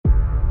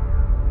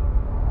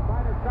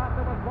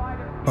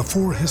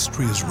Before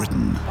history is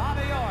written,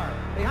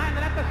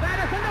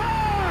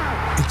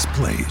 it's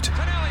played.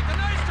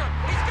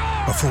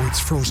 Before it's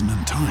frozen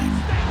in time,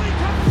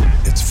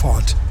 it's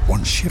fought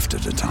one shift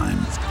at a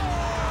time.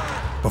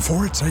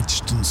 Before it's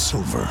etched in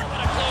silver,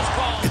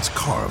 it's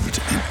carved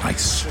in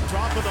ice.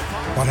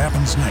 What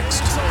happens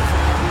next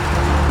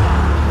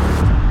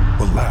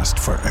will last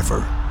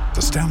forever.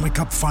 The Stanley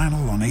Cup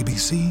Final on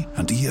ABC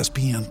and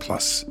ESPN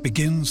Plus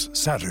begins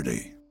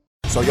Saturday.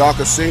 So y'all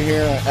can sit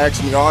here and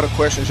ask me all the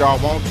questions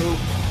y'all want to.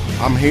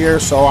 I'm here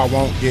so I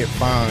won't get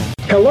fined.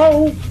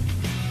 Hello?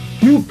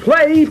 You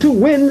play to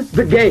win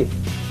the game.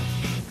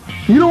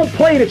 You don't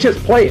play to just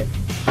play it.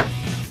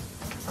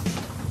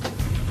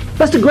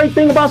 That's the great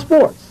thing about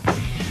sports.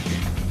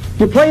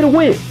 You play to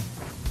win.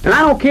 And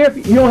I don't care if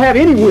you don't have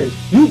any wins.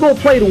 You go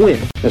play to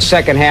win. The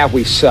second half,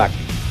 we sucked.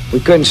 We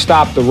couldn't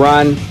stop the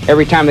run.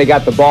 Every time they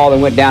got the ball, they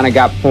went down and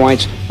got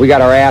points. We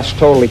got our ass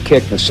totally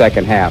kicked in the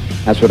second half.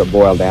 That's what it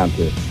boiled down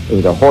to. It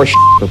was a horse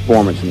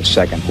performance in the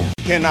second half.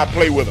 Cannot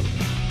play with them.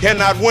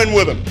 Cannot win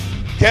with them.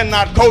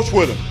 Cannot coach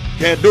with them.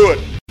 Can't do it.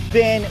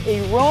 Been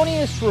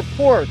erroneous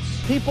reports,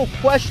 people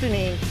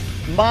questioning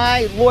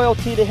my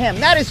loyalty to him.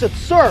 That is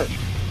absurd.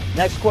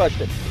 Next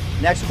question.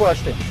 Next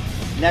question.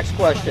 Next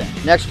question.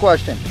 Next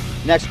question.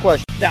 Next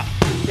question. Now,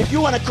 if you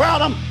want to crown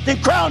them,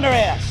 then crown their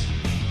ass.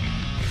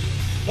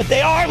 But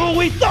they are who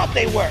we thought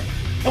they were,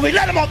 and we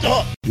let them off the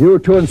hook. If you were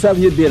 2-7,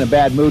 you'd be in a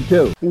bad mood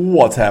too.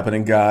 What's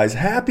happening, guys?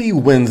 Happy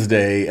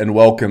Wednesday, and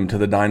welcome to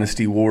the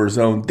Dynasty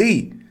WarZone,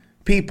 the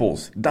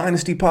People's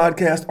Dynasty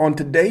podcast. On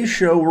today's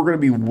show, we're going to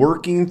be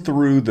working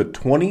through the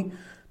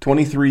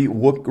 2023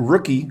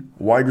 rookie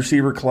wide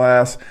receiver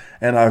class,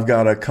 and I've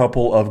got a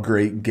couple of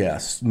great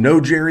guests. No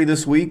Jerry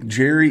this week.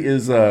 Jerry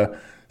is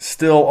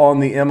still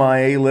on the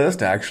MIA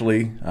list.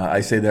 Actually,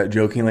 I say that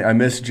jokingly. I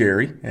miss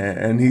Jerry,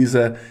 and he's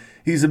a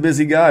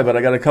busy guy, but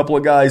I got a couple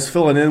of guys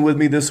filling in with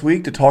me this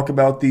week to talk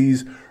about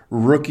these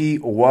rookie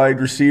wide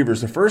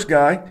receivers. The first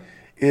guy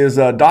is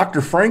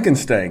Dr.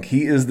 Frankenstank.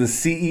 He is the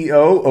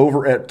CEO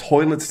over at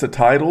Toilets to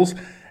Titles,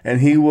 and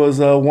he was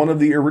one of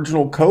the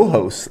original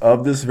co-hosts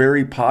of this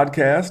very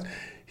podcast.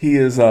 He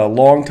is a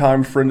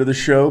longtime friend of the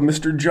show,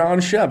 Mr. John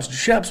Schepps.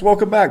 Schepps,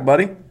 welcome back,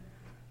 buddy.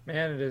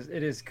 Man,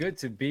 it is good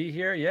to be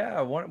here.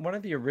 Yeah, one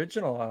of the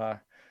original.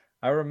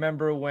 I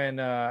remember when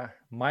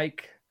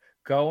Mike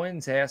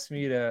Goins asked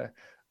me to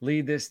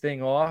lead this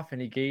thing off, and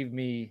he gave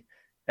me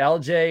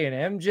LJ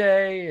and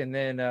MJ, and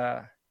then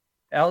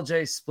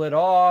LJ split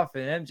off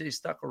and MJ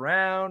stuck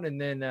around,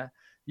 and then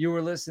you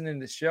were listening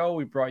to the show.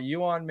 We brought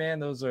you on, man.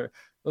 Those were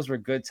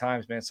good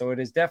times, man. So it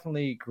is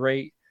definitely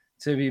great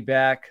to be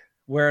back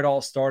where it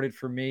all started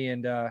for me,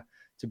 and to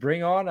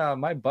bring on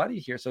my buddy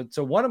here. So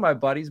one of my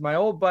buddies, my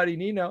old buddy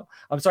Nino,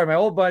 my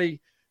old buddy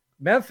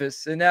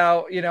Memphis, and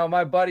now,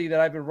 my buddy that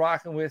I've been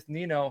rocking with,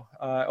 Nino,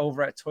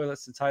 over at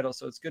Toilets to Title.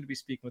 So it's good to be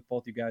speaking with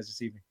both you guys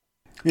this evening.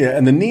 Yeah,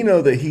 and the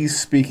Nino that he's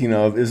speaking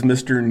of is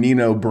Mr.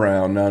 Nino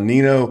Brown. Now,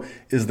 Nino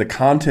is the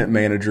content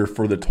manager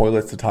for the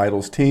Toilets to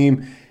Titles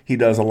team. He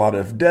does a lot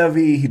of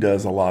Devy. He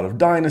does a lot of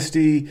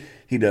Dynasty.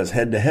 He does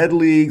head-to-head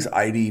leagues,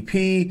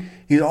 IDP.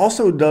 He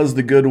also does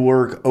the good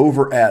work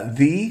over at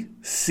the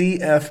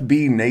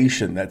CFB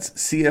Nation. That's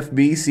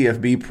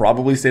CFB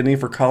probably standing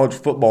for college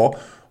football.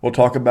 We'll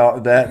talk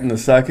about that in a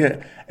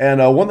second. And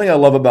one thing I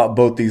love about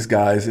both these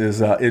guys is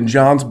in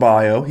John's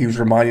bio, he was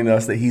reminding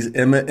us that he's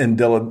Emmett and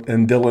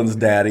Dylan's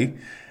daddy.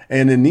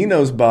 And in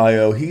Nino's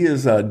bio, he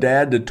is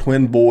dad to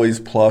twin boys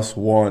plus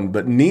one.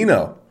 But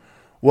Nino,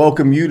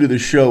 welcome you to the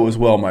show as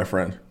well, my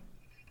friend.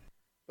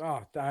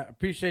 Oh, I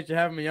appreciate you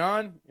having me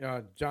on.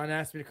 John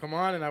asked me to come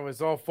on, and I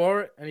was all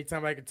for it.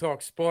 Anytime I could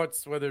talk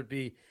sports, whether it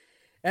be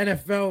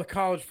NFL,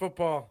 college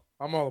football,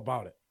 I'm all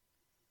about it.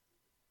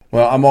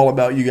 Well, I'm all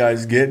about you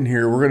guys getting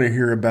here. We're going to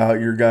hear about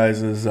your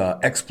guys'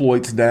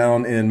 exploits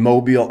down in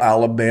Mobile,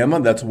 Alabama.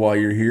 That's why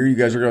you're here. You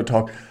guys are going to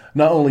talk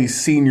not only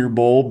Senior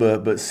Bowl,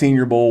 but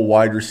Senior Bowl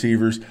wide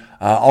receivers.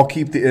 I'll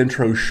keep the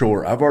intro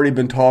short. I've already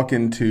been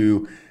talking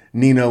to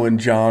Nino and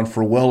John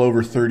for well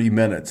over 30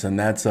 minutes, and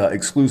that's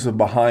exclusive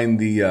behind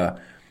the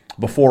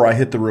before I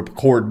hit the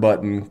record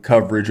button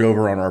coverage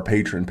over on our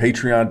Patreon,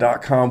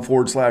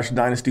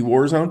 patreon.com/Dynasty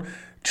WarZone.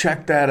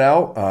 Check that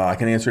out. I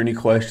can answer any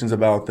questions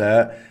about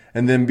that.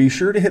 And then be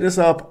sure to hit us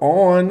up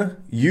on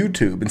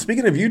YouTube. And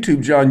speaking of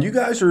YouTube, John, you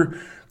guys are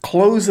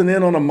closing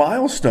in on a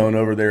milestone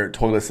over there at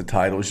Toilets to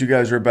Titles. You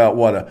guys are about,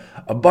 what, a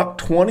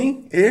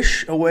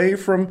 $120-ish away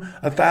from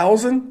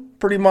 1,000?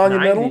 Pretty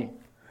monumental?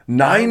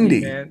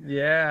 90. Man.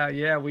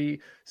 Yeah.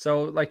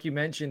 So like you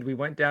mentioned, we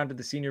went down to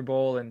the Senior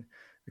Bowl and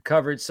the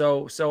coverage.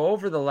 So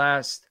over the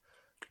last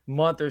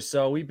month or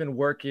so, we've been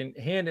working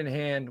hand in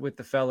hand with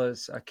the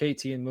fellas,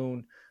 KT and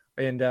Moon,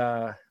 and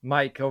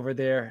Mike over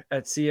there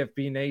at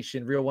CFB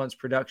Nation, Real Ones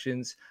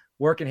Productions,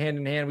 working hand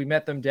in hand. We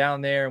met them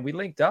down there and we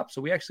linked up.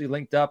 So we actually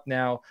linked up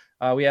now.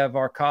 We have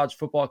our college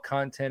football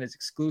content is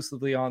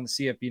exclusively on the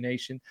CFB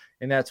Nation,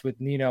 and that's with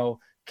Nino,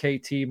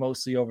 KT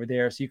mostly over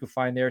there. So you can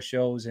find their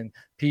shows, and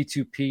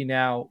P2P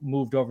now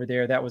moved over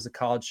there. That was the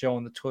college show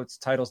on the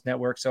Titles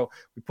Network. So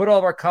we put all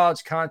of our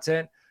college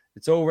content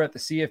It's over at the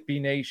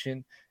CFB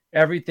Nation.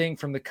 Everything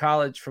from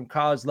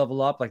college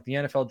level up, like the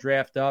NFL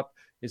draft up,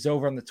 is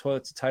over on the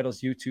Toilets to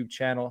Titles YouTube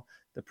channel.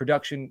 The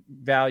production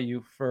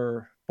value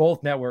for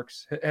both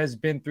networks has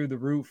been through the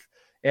roof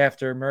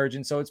after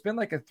merging. So it's been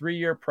like a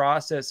 3-year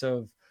process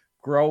of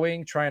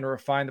growing, trying to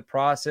refine the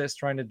process,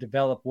 trying to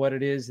develop what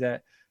it is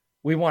that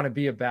we want to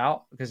be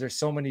about, because there's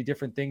so many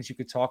different things you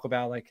could talk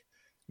about. Like,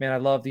 man, I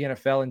love the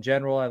NFL in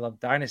general. I love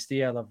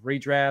Dynasty. I love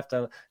redraft.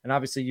 And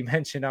obviously you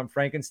mentioned I'm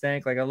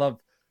Frankenstein. Like, I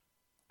love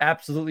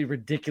absolutely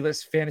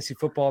ridiculous fantasy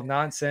football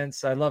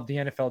nonsense. I love the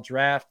NFL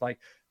draft. Like,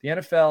 the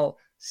NFL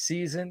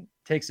season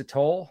takes a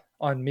toll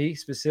on me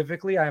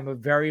specifically. I am a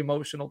very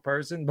emotional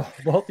person.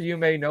 Both of you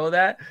may know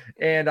that.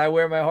 And I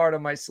wear my heart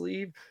on my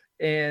sleeve.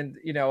 And,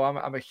 you know,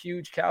 I'm a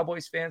huge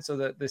Cowboys fan.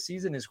 So the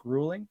season is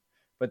grueling.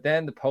 But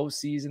then the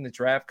postseason, the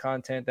draft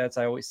content, that's,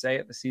 I always say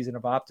it, the season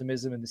of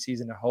optimism and the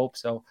season of hope.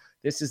 So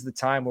this is the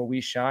time where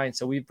we shine.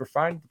 So we've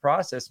refined the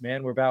process,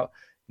 man. We're about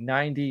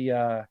 90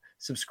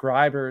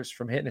 subscribers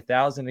from hitting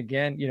 1,000.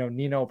 Again, you know,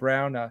 Nino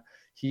Brown,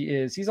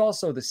 he's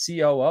also the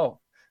COO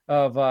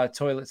of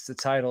Toilets to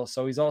Title.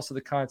 So he's also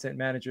the content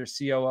manager,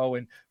 COO,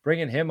 and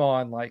bringing him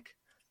on, like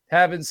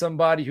having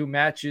somebody who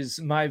matches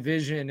my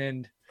vision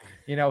and,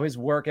 you know, his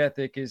work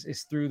ethic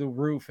is through the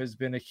roof, has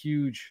been a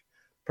huge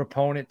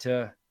proponent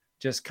to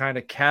just kind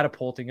of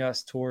catapulting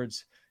us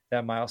towards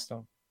that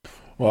milestone.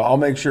 Well, I'll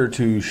make sure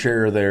to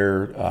share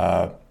their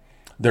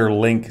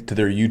link to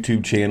their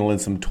YouTube channel and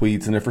some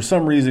tweets. And if for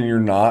some reason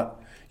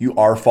you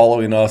are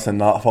following us and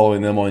not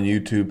following them on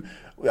YouTube,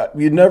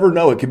 you never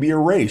know. It could be a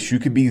race. You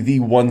could be the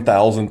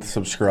 1,000th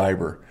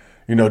subscriber.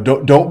 You know,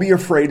 don't be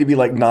afraid to be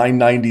like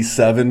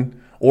 997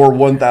 or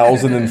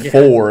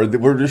 1004. Yeah.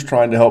 We're just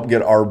trying to help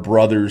get our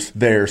brothers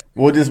there.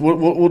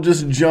 We'll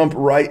just jump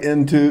right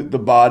into the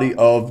body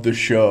of the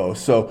show.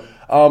 So,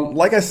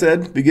 like I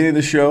said, beginning of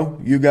the show,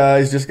 you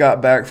guys just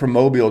got back from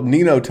Mobile.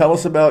 Nino, tell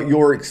us about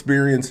your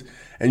experience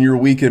and your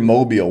week in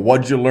Mobile.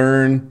 What'd you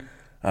learn?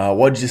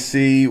 What'd you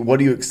see? What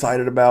are you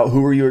excited about?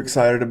 Who are you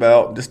excited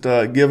about? Just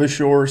give us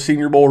your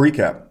Senior Bowl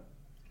recap.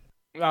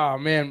 Oh,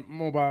 man,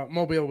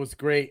 Mobile was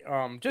great.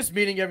 Just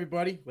meeting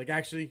everybody, like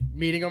actually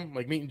meeting them,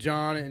 like meeting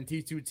John and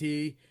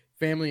T2T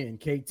family and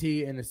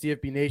KT and the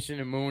CFB Nation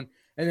and Moon.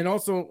 And then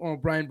also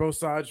Brian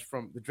Bosage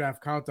from the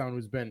Draft Countdown,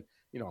 who's been,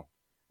 you know,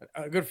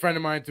 a good friend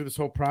of mine through this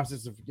whole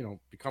process of, you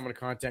know, becoming a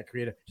content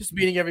creator. Just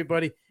meeting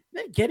everybody, and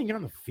then getting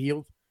on the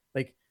field.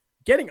 Like,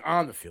 getting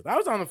on the field. I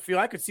was on the field.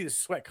 I could see the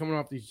sweat coming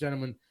off these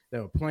gentlemen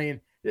that were playing.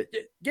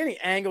 Getting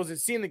angles and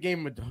seeing the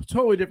game from a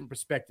totally different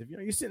perspective. You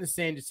know, you sit in the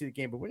sand to see the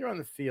game, but when you're on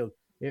the field,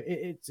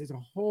 it's a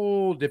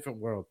whole different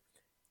world.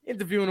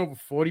 Interviewing over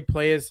 40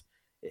 players,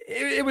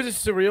 it was a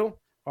surreal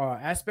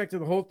aspect of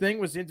the whole thing,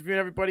 was interviewing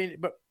everybody,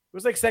 but it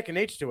was like second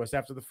nature to us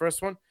after the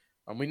first one.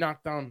 We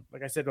knocked down,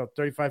 like I said, about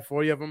 35,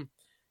 40 of them,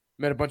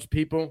 met a bunch of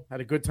people,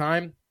 had a good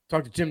time,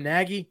 talked to Jim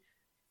Nagy,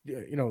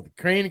 you know, the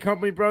Crane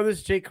Company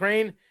brothers, Jay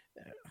Crane.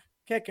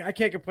 I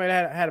can't complain.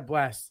 I had a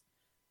blast.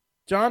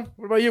 John,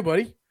 what about you,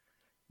 buddy?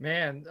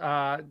 Man,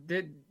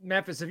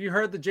 Memphis, have you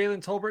heard the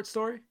Jalen Tolbert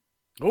story?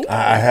 Ooh.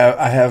 I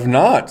have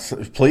not.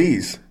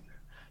 Please.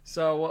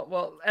 So,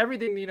 well,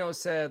 everything Nino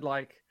said,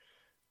 like,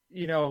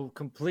 you know,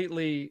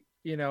 completely,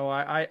 you know,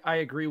 I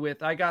agree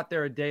with. I got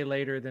there a day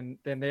later than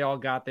they all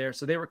got there.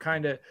 So they were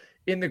kind of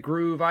in the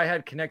groove. I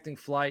had connecting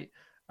flight.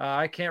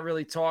 I can't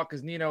really talk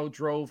because Nino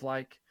drove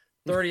like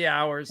 30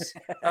 hours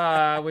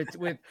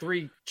with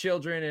 3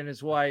 children and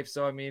his wife.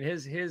 So, I mean,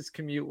 his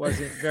commute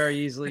wasn't very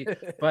easily.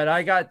 But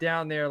I got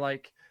down there,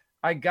 like,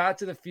 I got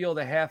to the field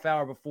a half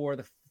hour before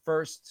the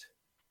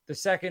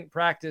second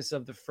practice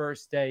of the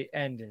first day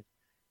ended.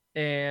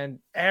 And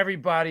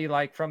everybody,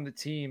 like, from the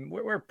team,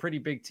 we're a pretty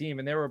big team,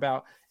 and there were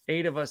about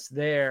 8 of us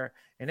there,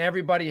 and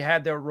everybody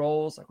had their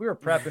roles. Like, we were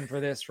prepping for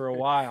this for a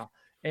while.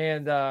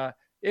 And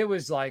it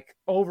was like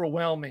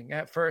overwhelming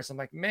at first. I'm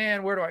like,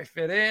 man, where do I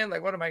fit in?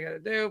 Like, what am I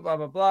going to do? Blah,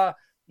 blah, blah.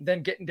 And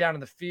then getting down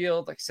in the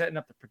field, like setting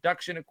up the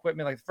production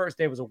equipment. Like, the first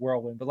day was a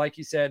whirlwind. But like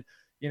you said,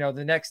 you know,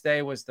 the next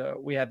day was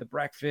we had the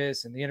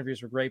breakfast and the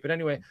interviews were great. But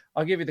anyway,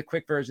 I'll give you the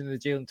quick version of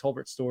the Jalen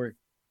Tolbert story.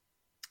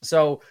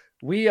 So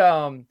we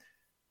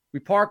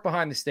parked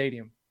behind the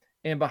stadium,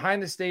 and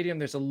behind the stadium,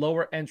 there's a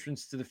lower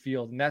entrance to the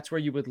field. And that's where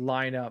you would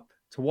line up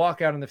to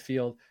walk out on the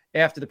field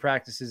after the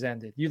practices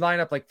ended. You line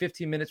up like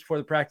 15 minutes before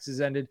the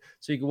practices ended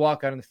so you could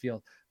walk out on the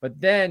field. But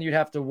then you'd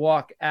have to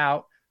walk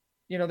out.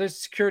 You know, there's a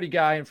security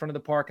guy in front of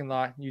the parking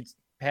lot. You'd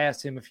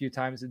pass him a few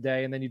times a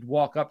day, and then you'd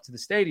walk up to the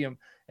stadium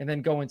and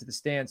then go into the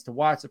stands to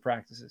watch the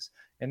practices.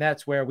 And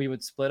that's where we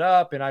would split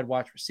up, and I'd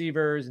watch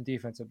receivers and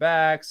defensive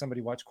backs.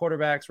 Somebody watch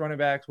quarterbacks, running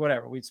backs,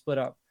 whatever. We'd split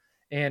up.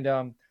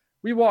 And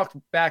we walked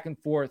back and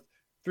forth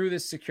through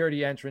this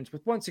security entrance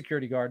with one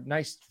security guard,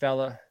 nice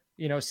fella,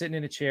 you know, sitting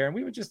in a chair. And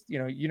we would just,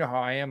 you know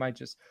how I am.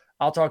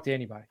 I'll talk to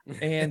anybody.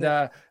 And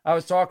I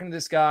was talking to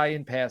this guy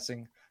in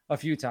passing a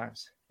few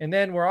times. And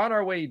then we're on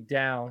our way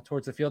down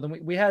towards the field,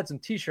 and we had some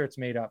T-shirts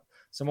made up,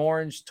 some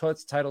orange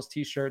Toots Titles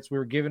T-shirts. We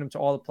were giving them to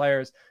all the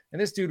players.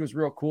 And this dude was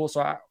real cool,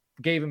 so I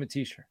gave him a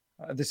T-shirt.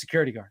 the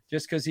security guard,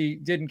 just because he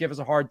didn't give us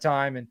a hard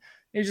time. And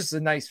he's just a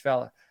nice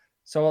fella.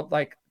 So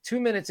like 2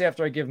 minutes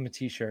after I give him a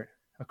t-shirt,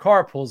 a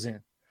car pulls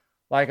in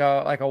like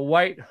a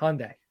white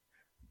Hyundai.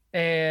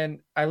 And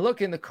I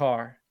look in the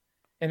car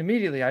and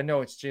immediately I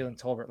know it's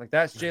Jalen Tolbert. Like,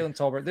 that's Jalen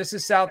Tolbert. This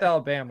is South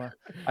Alabama.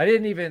 I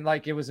didn't even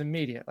it was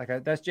immediate.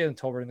 That's Jalen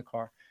Tolbert in the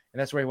car. And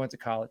that's where he went to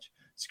college.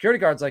 Security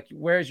guard's like,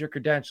 where's your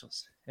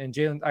credentials? And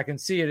Jalen, I can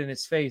see it in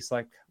his face.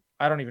 Like,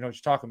 I don't even know what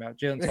you're talking about.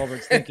 Jalen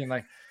Tolbert's thinking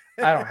like,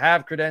 I don't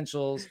have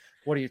credentials.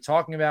 What are you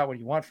talking about? What do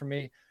you want from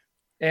me?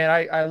 And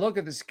I look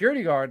at the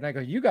security guard and I go,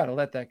 you got to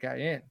let that guy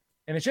in.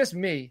 And it's just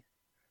me,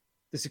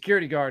 the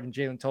security guard, and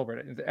Jalen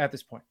Tolbert at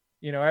this point.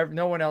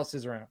 No one else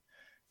is around.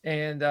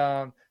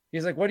 And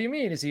he's like, what do you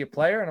mean? Is he a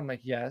player? And I'm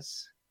like,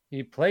 yes,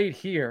 he played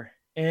here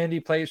and he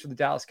plays for the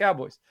Dallas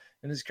Cowboys.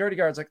 And the security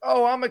guard's like,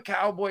 oh, I'm a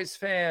Cowboys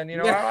fan.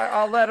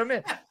 I'll let him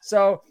in.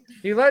 So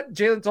he let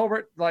Jalen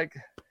Tolbert,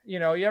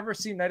 you ever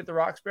seen Night at the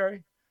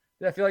Roxbury?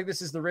 I feel like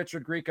this is the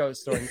Richard Grieco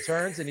story. He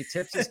turns and he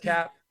tips his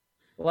cap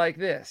like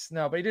this.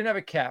 No, but he didn't have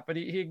a cap, but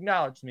he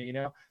acknowledged me,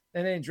 and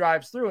then he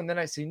drives through. And then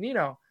I see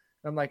Nino.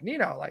 And I'm like,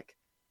 Nino,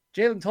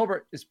 Jalen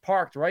Tolbert is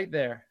parked right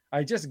there.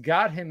 I just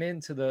got him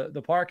into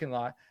the parking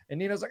lot. And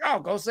Nino's like, oh,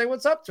 go say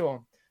what's up to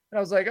him. And I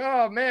was like,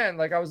 oh,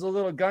 man, I was a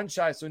little gun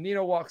shy. So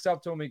Nino walks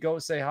up to him. We go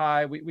say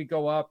hi. We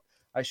go up.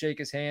 I shake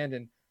his hand.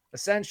 And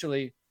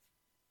essentially,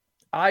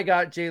 I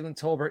got Jalen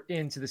Tolbert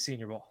into the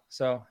Senior Bowl.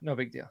 So no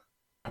big deal.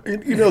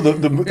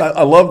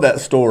 I love that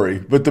story.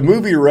 But the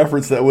movie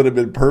reference that would have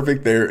been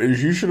perfect there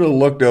is you should have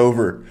looked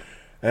over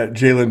at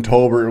Jalen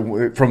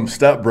Tolbert from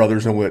Step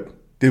Brothers and went,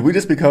 did we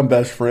just become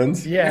best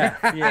friends? Yeah.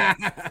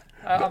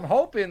 I'm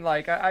hoping,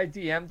 I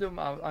DM'd him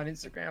on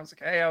Instagram. I was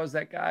like, hey, I was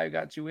that guy who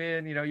got you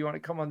in. You want to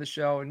come on the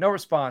show? And no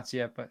response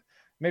yet, but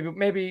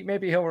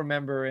maybe he'll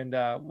remember, and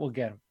we'll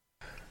get him.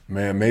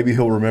 Man, maybe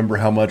he'll remember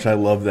how much I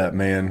love that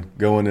man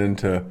going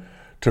into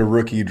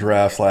rookie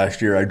drafts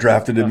last year. I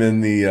drafted him in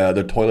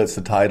the Toilets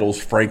to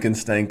Titles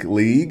Frankenstein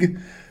League.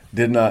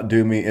 Did not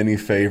do me any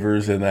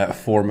favors in that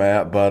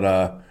format,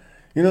 but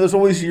there's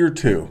always year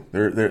two.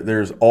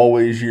 There's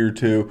always year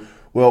two.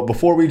 Well,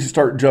 before we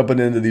start jumping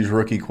into these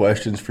rookie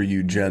questions for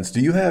you gents, do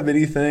you have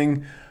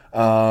anything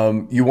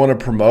you want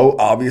to promote?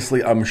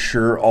 Obviously, I'm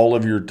sure all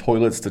of your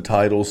Toilets to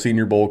Titles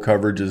Senior Bowl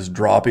coverage is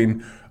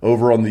dropping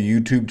over on the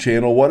YouTube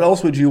channel. What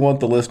else would you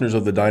want the listeners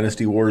of the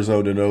Dynasty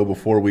WarZone to know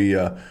before we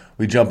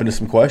jump into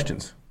some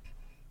questions?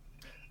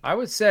 I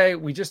would say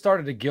we just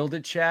started a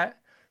Gilded chat.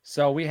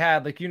 So we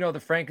had,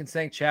 the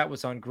Frankenstein chat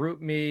was on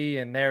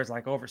GroupMe, and there's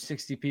over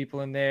 60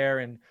 people in there.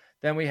 And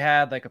then we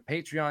had a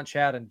Patreon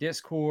chat on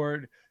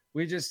Discord.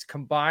 We just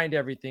combined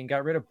everything,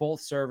 got rid of both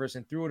servers,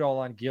 and threw it all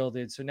on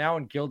Gilded. So now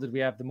in Gilded, we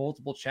have the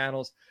multiple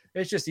channels.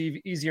 It's just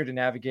easier to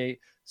navigate.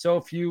 So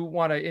if you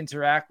want to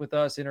interact with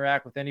us,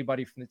 interact with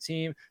anybody from the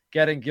team,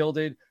 get in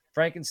Gilded.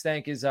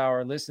 Frankenstein is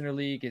our listener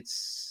league.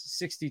 It's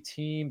 60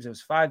 teams. It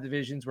was 5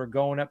 divisions. We're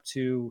going up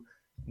to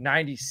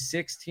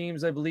 96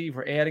 teams, I believe.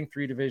 We're adding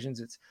 3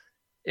 divisions. It's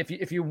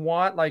if you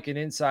want an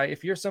insight,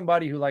 if you're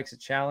somebody who likes a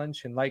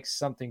challenge and likes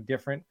something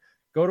different,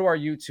 go to our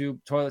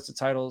YouTube, Toilets to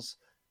Titles,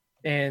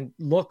 and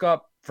look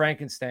up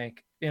Frankenstein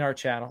in our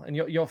channel, and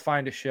you'll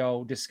find a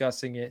show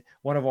discussing it,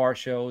 one of our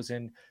shows.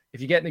 And if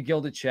you get in the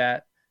Gilded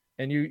chat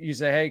and you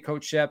say, hey,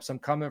 Coach Schepps, I'm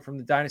coming from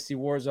the Dynasty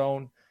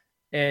WarZone,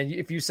 and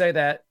if you say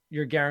that,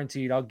 you're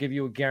guaranteed. I'll give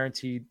you a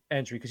guaranteed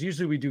entry, because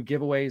usually we do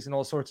giveaways and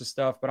all sorts of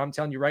stuff. But I'm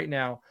telling you right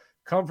now,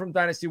 come from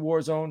Dynasty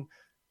WarZone,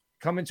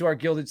 come into our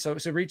Gilded. So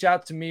reach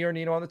out to me or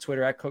Nino on the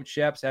Twitter at Coach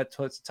Schepps, at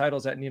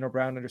Titles, at Nino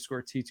Brown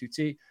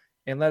 _T2T,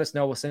 and let us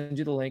know. We'll send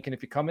you the link. And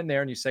if you come in there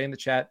and you say in the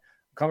chat,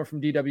 coming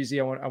from DWZ,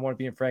 I want to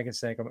be in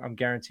Frankenstein, I'm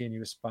guaranteeing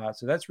you a spot.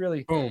 So that's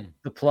really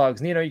the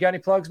plugs. Nino, you got any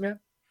plugs, man?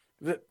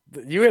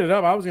 You hit it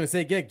up. I was going to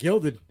say, get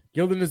Gilded.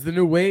 Gilded is the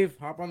new wave.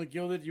 Hop on the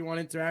Gilded. You want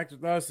to interact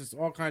with us. There's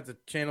all kinds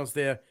of channels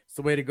there. It's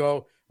the way to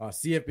go.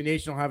 CFB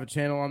Nation will have a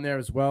channel on there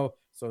as well.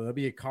 So there'll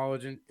be a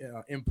college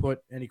input.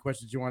 Any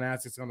questions you want to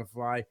ask us on the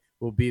fly,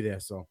 we'll be there.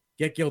 So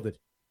get Gilded.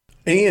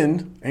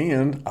 And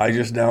I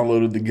just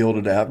downloaded the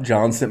Gilded app.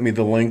 John sent me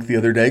the link the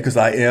other day because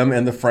I am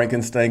in the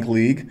Frankenstein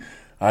League.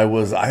 I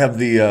have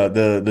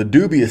the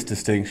dubious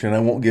distinction, I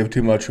won't give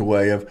too much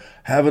away, of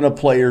having a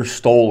player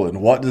stolen.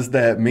 What does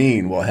that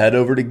mean? Well, head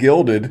over to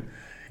Gilded,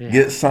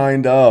 get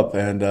signed up,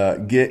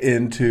 and get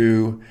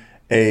into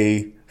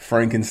a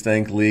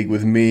Frankenstein League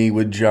with me,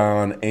 with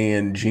John,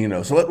 and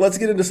Gino. So let's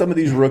get into some of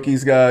these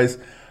rookies, guys.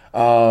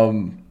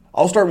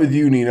 I'll start with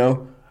you,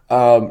 Nino.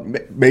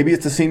 Maybe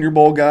it's a Senior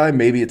Bowl guy,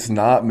 maybe it's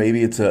not,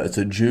 maybe it's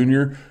a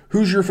junior.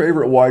 Who's your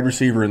favorite wide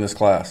receiver in this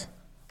class?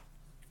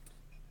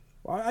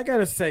 Well, I got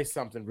to say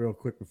something real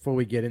quick before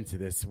we get into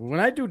this. When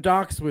I do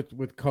docs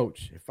with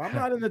Coach, if I'm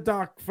not in the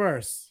doc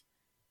first,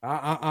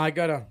 I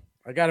gotta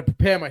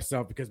prepare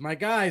myself, because my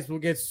guys will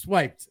get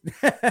swiped.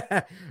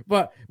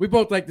 But we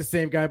both like the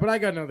same guy. But I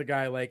got another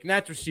guy like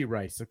Natrashe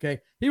Rice,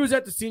 okay? He was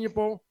at the Senior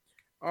Bowl.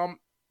 He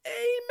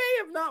may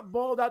have not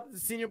balled out to the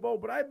Senior Bowl,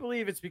 but I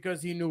believe it's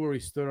because he knew where he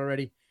stood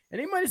already. And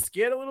he might have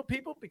scared a little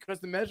people because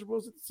the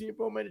measurables at the Senior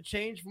Bowl might have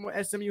changed from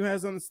what SMU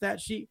has on the stat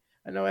sheet.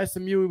 I know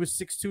SMU, he was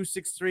 6'2",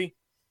 6'3".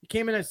 He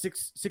came in at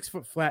 6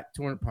 foot flat,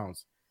 200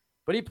 pounds.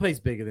 But he plays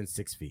bigger than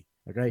 6 feet,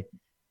 okay?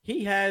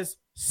 He has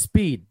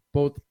speed,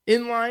 both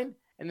inline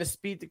and the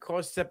speed to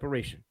cause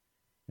separation.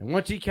 And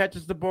once he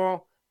catches the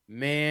ball,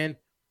 man,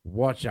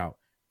 watch out.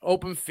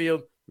 Open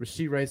field,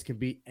 Rashee Rice can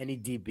beat any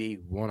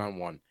DB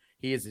one-on-one.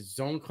 He is a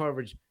zone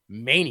coverage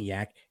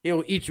maniac.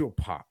 He'll eat you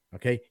apart,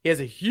 okay? He has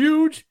a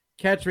huge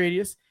catch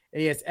radius,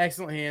 and he has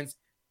excellent hands.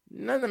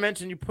 None to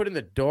mention, you put in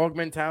the dog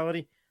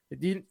mentality.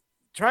 If you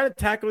try to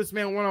tackle this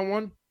man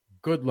one-on-one,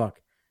 good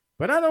luck.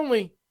 But not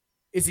only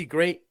is he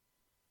great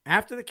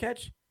after the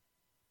catch,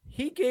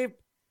 he gave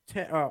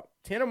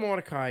Tanner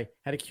Mordecai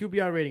had a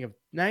QBR rating of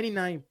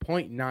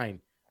 99.9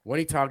 when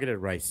he targeted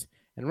Rice.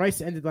 And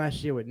Rice ended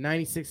last year with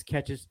 96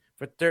 catches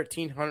for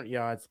 1,300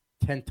 yards,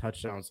 10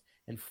 touchdowns,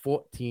 and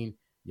 14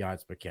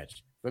 yards per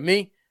catch. For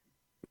me,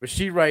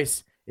 Rashee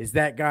Rice is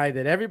that guy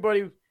that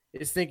everybody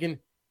is thinking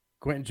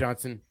Quentin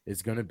Johnson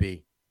is going to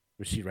be.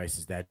 Rashee Rice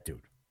is that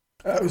dude.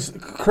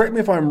 Correct me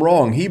if I'm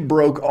wrong. He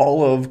broke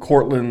all of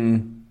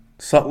Cortland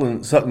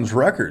Sutton's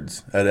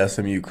records at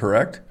SMU,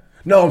 correct?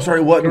 No, I'm sorry.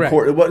 It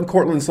wasn't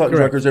Cortland Sutton's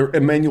records. They were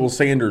Emmanuel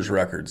Sanders'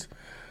 records.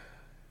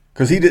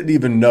 Because he didn't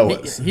even know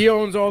it. He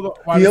owns all the.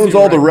 He owns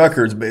all the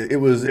records, but it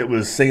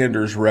was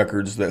Sanders'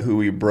 records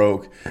who he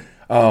broke.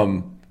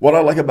 What I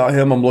like about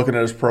him, I'm looking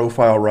at his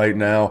profile right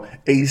now,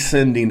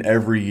 ascending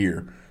every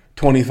year.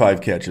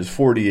 25 catches,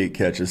 48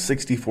 catches,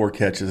 64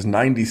 catches,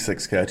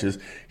 96 catches.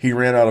 He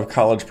ran out of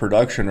college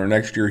production, or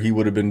next year he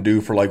would have been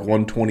due for like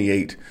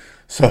 128.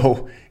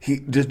 So he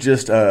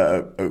just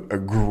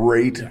a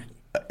great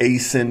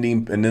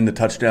ascending, and then the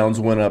touchdowns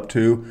went up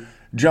too.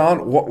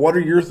 John, what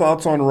are your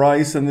thoughts on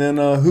Rice? And then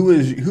who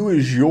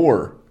is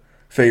your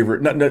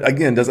favorite?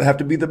 Again, doesn't have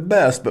to be the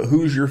best, but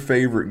who's your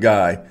favorite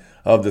guy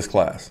of this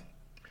class?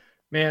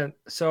 Man,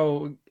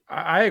 so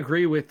I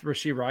agree with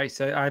Rashee Rice.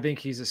 I think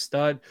he's a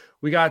stud.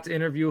 We got to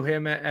interview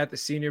him at the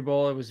Senior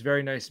Bowl. It was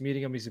very nice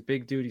meeting him. He's a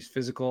big dude. He's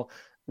physical.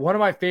 One of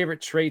my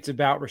favorite traits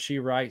about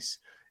Rashee Rice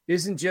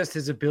isn't just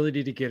his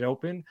ability to get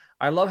open.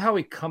 I love how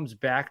he comes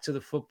back to the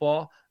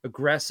football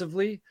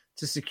aggressively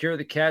to secure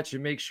the catch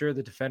and make sure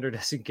the defender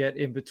doesn't get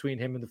in between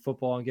him and the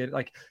football and get it.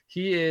 Like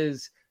he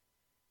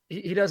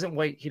doesn't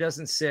wait. He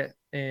doesn't sit.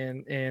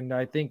 And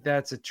I think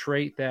that's a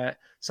trait that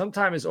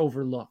sometimes is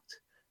overlooked.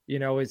 You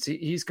know,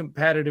 he's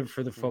competitive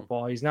for the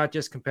football. He's not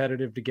just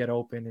competitive to get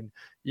open, and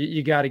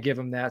you got to give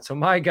him that. So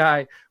my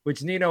guy,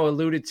 which Nino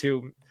alluded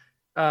to,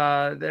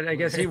 that I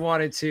guess he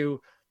wanted to,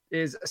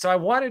 so I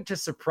wanted to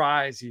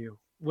surprise you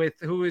with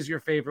who is your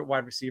favorite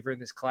wide receiver in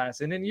this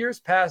class. And in years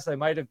past, I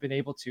might have been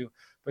able to,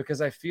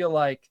 because I feel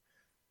like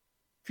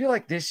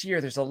this year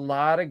there's a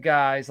lot of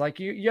guys. Like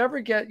you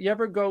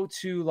ever go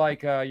to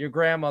like your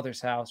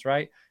grandmother's house,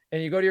 right?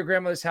 And you go to your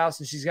grandmother's house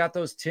and she's got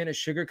those tin of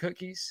sugar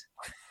cookies.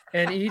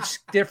 And each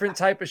different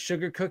type of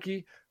sugar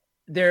cookie,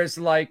 there's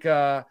like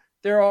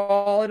they're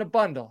all in a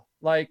bundle.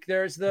 Like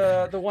there's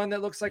the one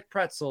that looks like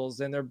pretzels,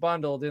 and they're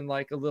bundled in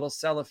like a little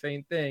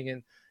cellophane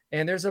thing.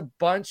 And there's a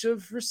bunch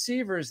of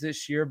receivers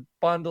this year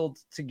bundled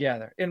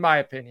together, in my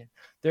opinion.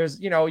 There's,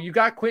 you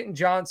got Quentin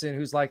Johnson,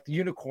 who's like the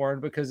unicorn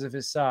because of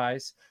his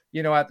size,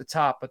 at the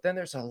top. But then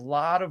there's a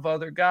lot of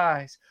other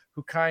guys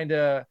who kind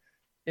of,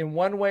 in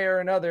one way or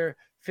another,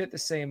 fit the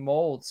same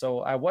mold. So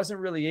I wasn't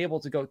really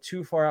able to go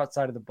too far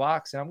outside of the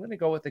box. And I'm going to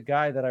go with the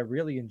guy that I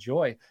really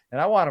enjoy,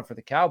 and I want him for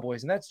the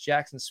Cowboys. And that's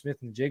Jaxon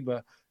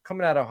Smith-Njigba,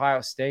 coming out of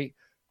Ohio State.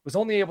 Was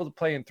only able to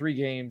play in 3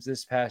 games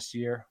this past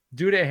year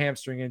due to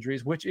hamstring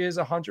injuries, which is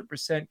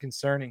 100%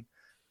 concerning.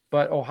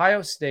 But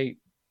Ohio State,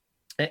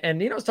 and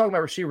Nino's talking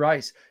about Rashee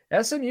Rice,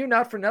 SMU,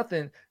 not for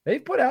nothing,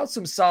 they've put out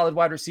some solid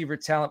wide receiver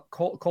talent.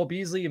 Cole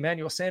Beasley,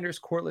 Emmanuel Sanders,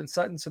 Cortland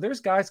Sutton. So there's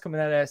guys coming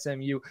out of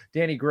SMU.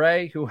 Danny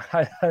Gray, who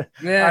I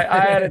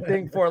had a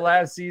thing for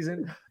last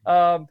season.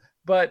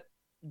 But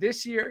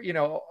this year,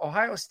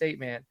 Ohio State,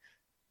 man,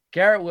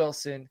 Garrett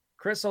Wilson,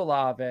 Chris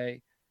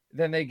Olave,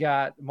 then they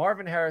got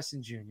Marvin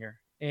Harrison Jr.,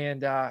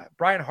 and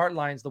Brian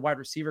Hartline's the wide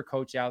receiver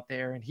coach out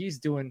there, and he's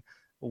doing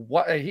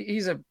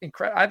he's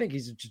I think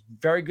he's just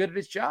very good at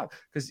his job.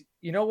 Because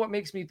you know what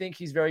makes me think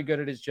he's very good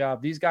at his job?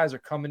 These guys are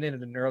coming in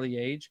at an early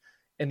age,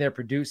 and they're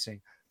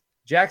producing.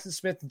 Jaxon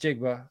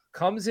Smith-Njigba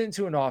comes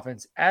into an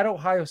offense at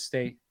Ohio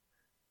State,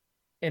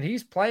 and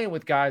he's playing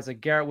with guys like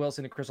Garrett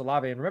Wilson and Chris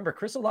Olave. And remember,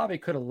 Chris Olave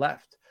could have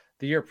left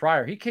the year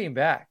prior. He came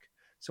back.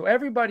 So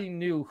everybody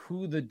knew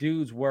who the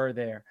dudes were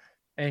there.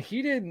 And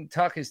he didn't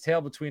tuck his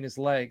tail between his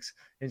legs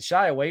and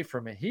shy away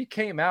from it. He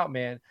came out,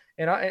 man.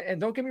 And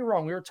don't get me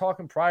wrong, we were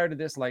talking prior to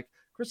this, like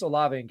Chris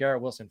Olave and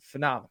Garrett Wilson,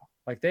 phenomenal.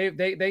 Like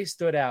they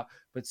stood out,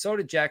 but so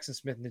did Jaxon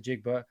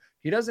Smith-Njigba.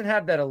 He doesn't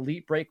have that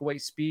elite breakaway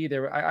speed.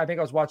 I think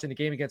I was watching the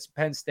game against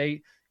Penn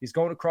State. He's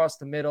going across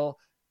the middle,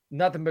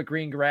 nothing but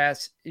green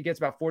grass. He gets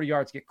about 40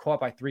 yards, get caught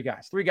by 3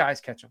 guys. 3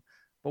 guys catch him.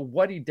 But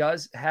what he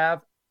does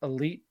have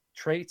elite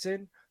traits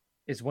in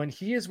is when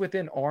he is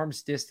within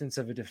arm's distance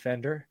of a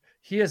defender,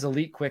 he has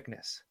elite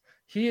quickness.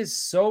 He is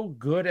so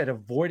good at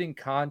avoiding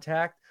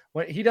contact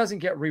when he doesn't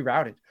get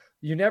rerouted.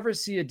 You never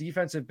see a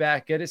defensive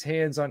back get his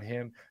hands on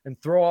him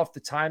and throw off the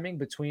timing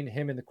between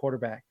him and the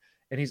quarterback.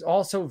 And he's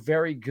also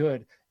very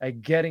good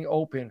at getting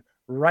open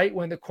right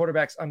when the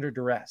quarterback's under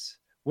duress,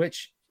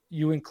 which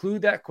you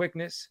include that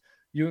quickness,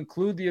 you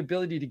include the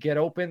ability to get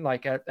open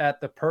like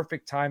at the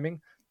perfect timing.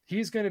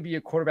 He's going to be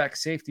a quarterback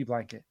safety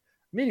blanket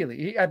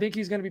immediately. I think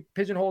he's going to be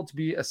pigeonholed to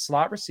be a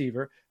slot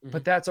receiver,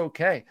 but that's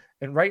okay.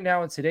 And right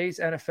now in today's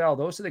NFL,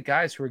 those are the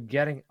guys who are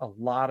getting a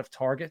lot of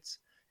targets.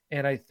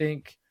 And I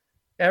think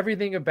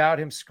everything about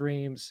him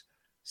screams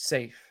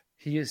safe.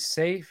 He is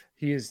safe.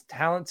 He is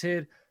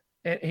talented.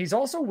 And he's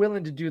also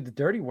willing to do the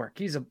dirty work.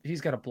 He's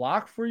going to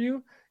block for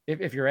you.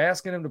 If you're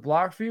asking him to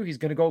block for you, he's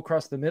going to go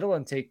across the middle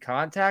and take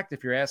contact.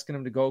 If you're asking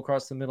him to go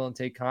across the middle and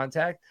take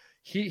contact,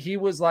 he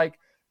was like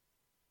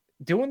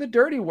doing the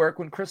dirty work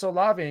when Chris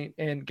Olave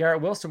and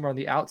Garrett Wilson were on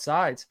the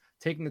outsides,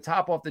 taking the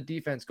top off the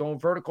defense, going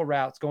vertical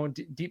routes, going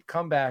deep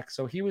comebacks.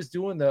 So he was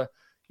doing the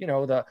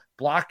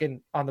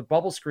blocking on the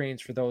bubble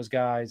screens for those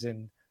guys.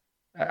 And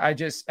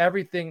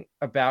everything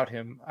about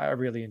him, I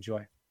really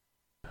enjoy.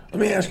 Let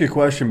me ask you a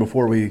question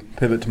before we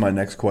pivot to my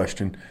next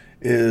question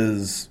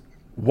is,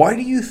 why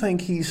do you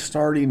think he's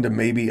starting to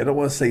maybe, I don't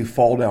want to say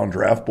fall down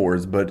draft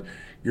boards, but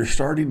you're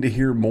starting to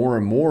hear more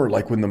and more,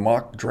 like when the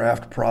mock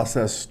draft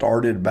process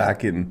started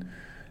back in,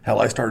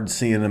 hell, I started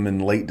seeing him in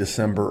late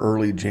December,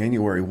 early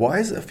January. Why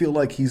does it feel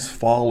like he's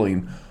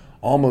falling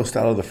almost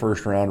out of the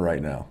first round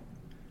right now?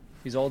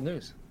 He's old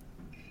news.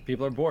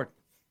 People are bored.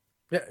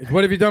 Yeah.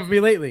 What have you done for me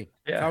lately?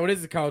 Yeah. How it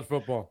is in college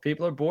football.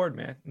 People are bored,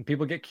 man. And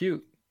people get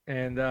cute.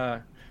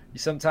 And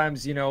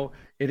sometimes, it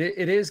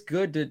is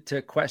good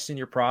to question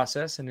your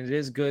process, and it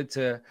is good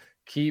to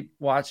keep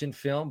watching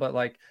film, but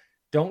like,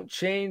 don't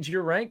change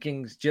your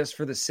rankings just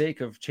for the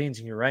sake of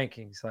changing your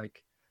rankings.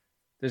 Like,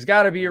 there's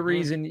got to be a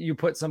reason you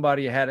put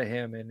somebody ahead of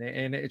him, and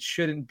it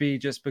shouldn't be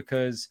just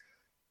because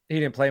he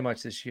didn't play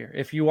much this year.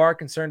 If you are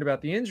concerned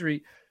about the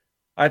injury,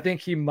 I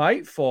think he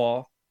might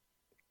fall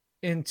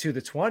into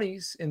the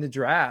 20s in the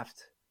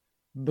draft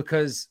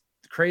because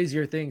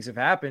crazier things have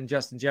happened.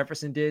 Justin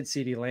Jefferson did,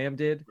 CeeDee Lamb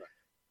did,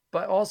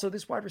 but also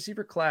this wide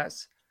receiver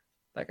class,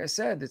 like I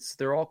said,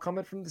 they're all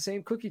coming from the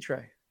same cookie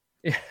tray.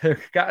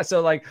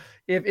 So like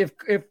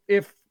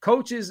if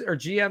coaches or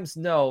GMs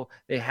know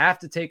they have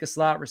to take a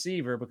slot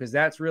receiver because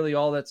that's really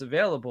all that's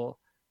available,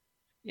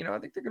 I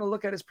think they're going to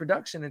look at his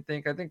production and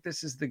think, I think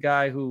this is the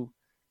guy who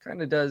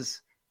kind of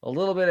does a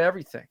little bit of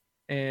everything.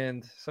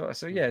 And so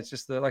yeah, it's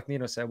just like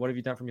Nino said, what have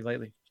you done for me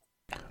lately?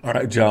 All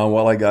right, John,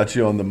 while I got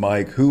you on the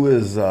mic, who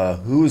is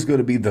going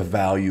to be the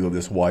value of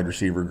this wide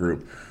receiver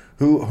group?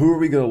 Who are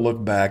we going to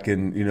look back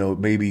in,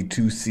 maybe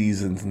 2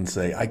 seasons and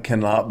say, I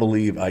cannot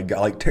believe I got,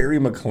 like Terry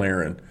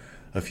McLaurin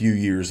a few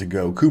years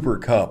ago, Cooper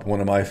Kupp, one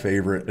of my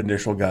favorite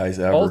initial guys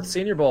ever. Both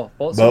Senior Bowl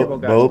guys.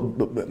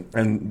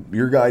 And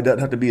your guy doesn't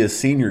have to be a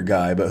senior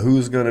guy, but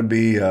who's going to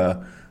be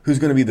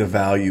the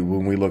value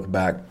when we look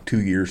back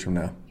 2 years from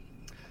now?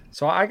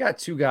 So I got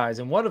 2 guys,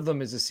 and one of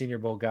them is a Senior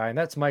Bowl guy, and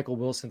that's Michael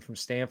Wilson from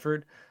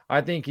Stanford. I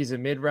think he's a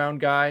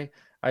mid-round guy.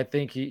 I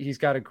think he's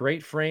got a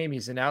great frame.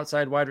 He's an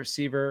outside wide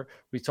receiver.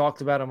 We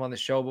talked about him on the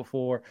show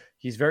before.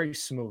 He's very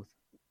smooth.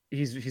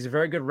 He's a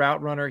very good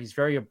route runner. He's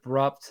very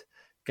abrupt,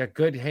 got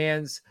good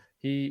hands.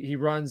 He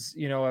runs,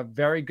 a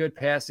very good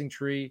passing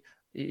tree.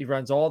 He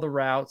runs all the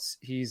routes.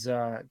 He's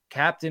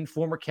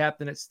former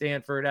captain at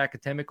Stanford,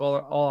 academic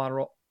all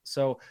honor.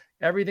 So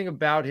everything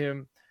about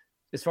him,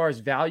 as far as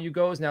value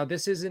goes, now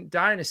this isn't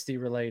Dynasty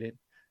related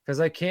because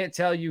I can't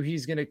tell you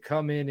he's going to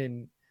come in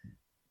and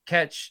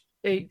catch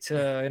 8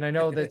 and I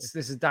know that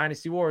this is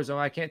Dynasty WarZone.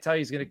 I can't tell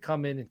you he's going to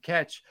come in and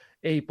catch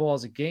 8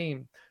 balls a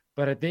game,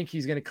 but I think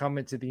he's going to come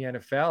into the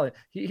NFL. And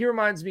he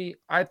reminds me,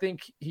 I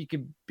think he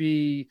could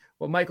be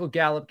what Michael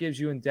Gallup gives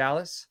you in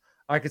Dallas.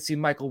 I could see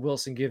Michael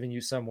Wilson giving you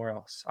somewhere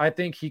else. I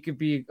think he could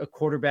be a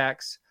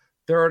quarterback's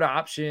third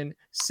option,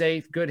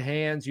 safe, good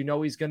hands.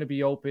 He's going to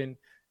be open.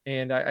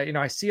 And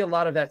I see a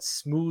lot of that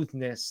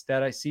smoothness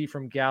that I see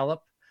from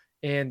Gallup.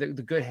 And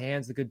the good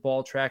hands, the good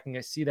ball tracking,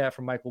 I see that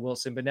from Michael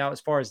Wilson. But now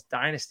as far as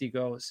Dynasty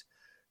goes,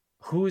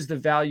 who's the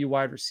value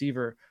wide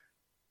receiver?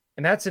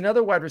 And that's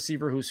another wide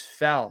receiver who's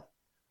fell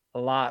a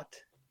lot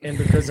and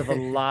because of a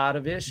lot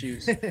of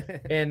issues.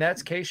 And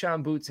that's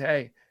Kayshon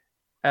Boutte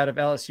out of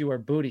LSU, or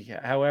Booty,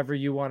 however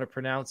you want to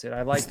pronounce it.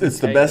 I like it's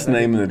the best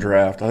name in the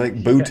draft. I think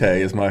Boutte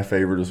is my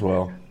favorite as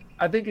well.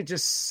 I think it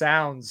just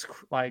sounds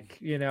like,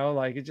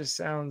 it just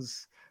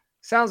sounds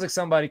like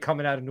somebody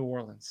coming out of New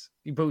Orleans.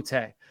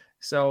 Boutte.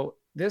 So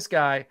this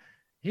guy,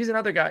 he's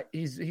another guy.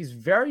 He's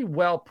very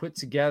well put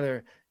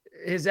together.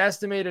 He's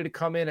estimated to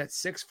come in at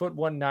 6 foot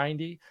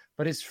 190,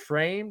 but his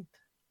frame,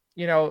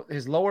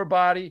 his lower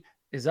body,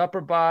 his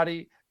upper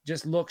body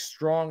just looks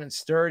strong and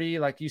sturdy.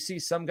 Like you see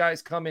some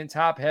guys come in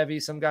top heavy,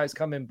 some guys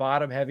come in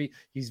bottom heavy.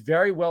 He's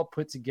very well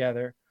put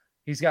together.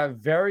 He's got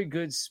very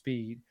good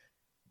speed.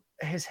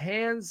 His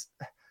hands,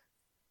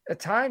 at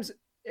times,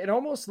 it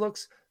almost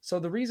looks. So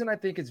the reason I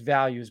think it's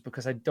value is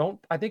because I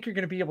think you're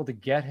going to be able to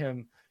get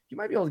him. You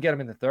might be able to get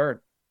him in the 3rd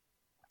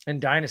in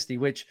Dynasty,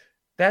 which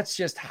that's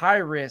just high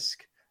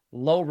risk,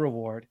 low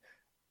reward.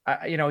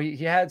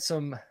 He had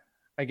some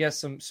I guess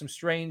some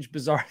strange,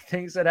 bizarre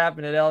things that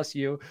happen at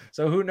LSU.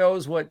 So who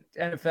knows what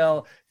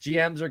NFL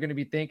GMs are going to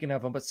be thinking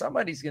of him, but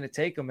somebody's going to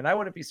take him. And I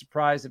wouldn't be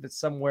surprised if it's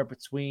somewhere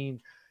between,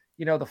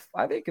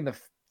 I think in the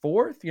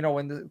fourth,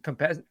 when the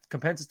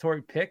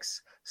compensatory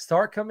picks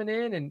start coming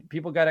in and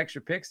people got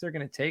extra picks, they're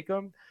going to take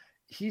him.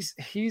 He's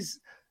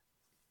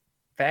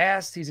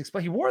fast.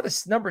 He wore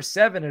this number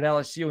 7 at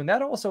LSU, and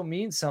that also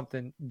means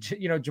something.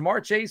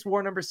 Jamar Chase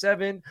wore number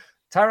 7.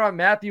 Tyrann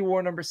Mathieu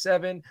wore number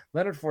 7.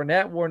 Leonard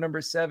Fournette wore number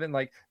 7.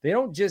 Like, they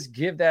don't just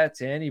give that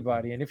to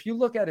anybody. And if you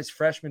look at his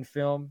freshman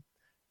film,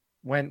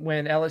 when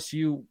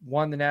LSU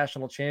won the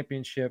national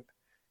championship,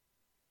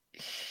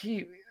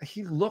 he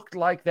looked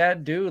like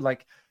that dude.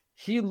 Like,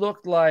 he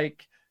looked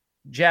like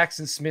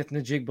Jackson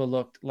Smith-Njigba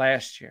looked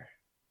last year.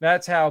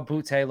 That's how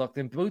Boutte looked.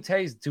 And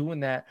Boutte's doing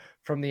that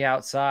from the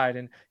outside.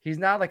 And he's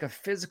not like a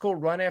physical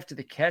run after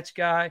the catch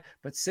guy,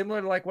 but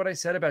similar to like what I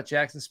said about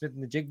Jackson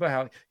Smith-Njigba,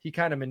 how he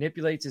kind of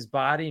manipulates his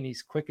body and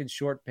he's quick in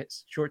short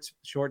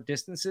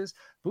distances.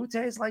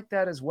 Boutte is like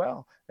that as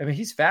well. I mean,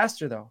 he's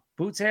faster though.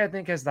 Boutte, I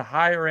think, has the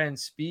higher end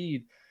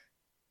speed.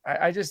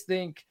 I just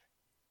think,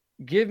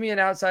 give me an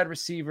outside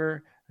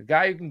receiver, a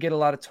guy who can get a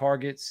lot of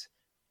targets,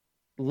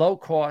 low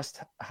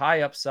cost,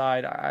 high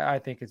upside. I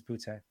think it's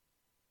Boutte.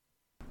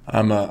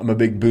 I'm a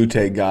big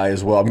Boutte guy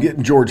as well. I'm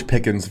getting George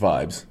Pickens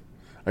vibes.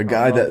 A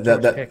guy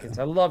Pickens.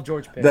 I love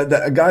George Pickens.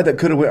 A guy that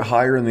could have went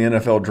higher in the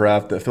NFL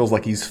draft that feels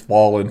like he's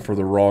fallen for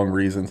the wrong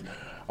reasons.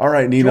 All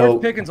right, Nino.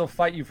 George Pickens will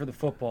fight you for the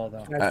football,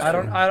 though. I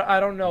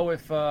don't know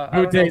if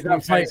Boutte's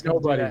not fighting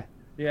nobody.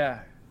 Yeah.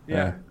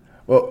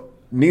 Well,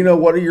 Nino,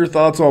 what are your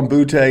thoughts on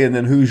Boutte, and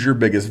then who's your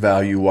biggest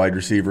value wide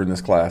receiver in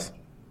this class?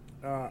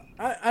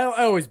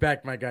 I always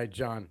back my guy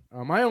John.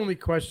 My only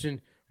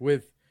question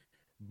with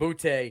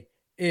Boutte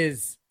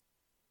is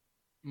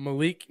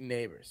Malik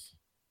Neighbors,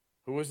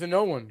 who was a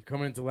no one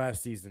coming into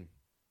last season,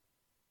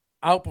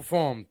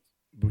 outperformed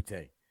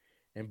Boutte.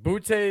 And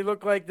Boutte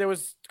looked like there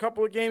was a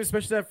couple of games,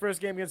 especially that first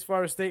game against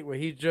Florida State, where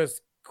he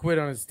just quit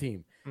on his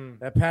team.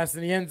 That pass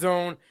in the end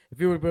zone, if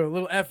he would have put a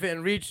little effort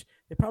and reach,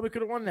 they probably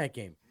could have won that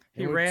game.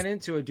 He ran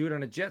into a dude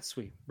on a jet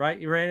sweep, right?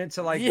 He ran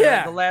into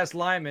the last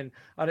lineman.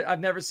 I've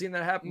never seen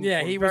that happen before.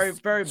 Yeah, he was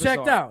very bizarre.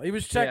 Checked out. He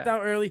was checked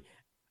out early.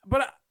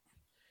 But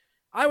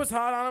I was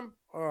hard on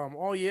him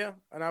all year,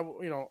 and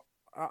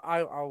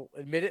I'll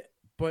admit it,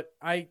 but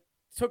I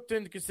took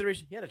into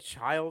consideration he had a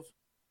child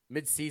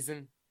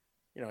mid-season.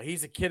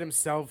 He's a kid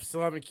himself,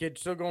 still having a kid,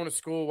 still going to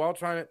school while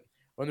trying to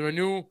under a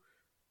new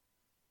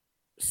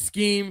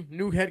scheme,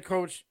 new head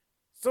coach.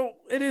 So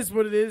it is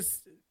what it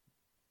is.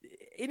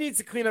 He needs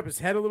to clean up his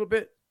head a little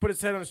bit, put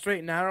his head on a straight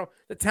and narrow.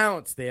 The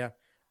talent's there.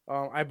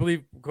 I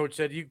believe Coach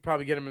said you could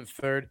probably get him in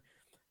third.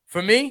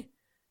 For me,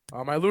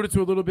 I alluded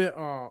to a little bit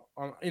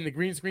in the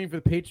green screen for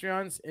the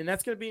Patreons, and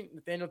that's going to be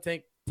Nathaniel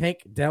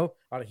Tank Dell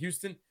out of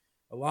Houston.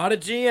 A lot of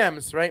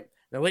GMs, right?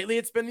 Now, lately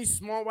it's been these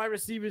small wide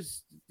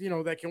receivers,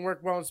 that can work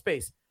well in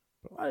space.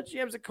 But a lot of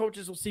GMs and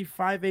coaches will see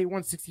 5'8",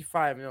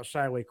 165, and they'll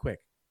shy away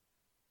quick.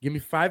 Give me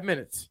 5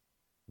 minutes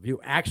of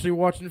you actually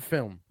watching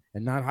film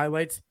and not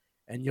highlights,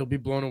 and you'll be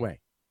blown away.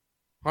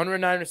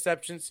 109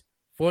 receptions,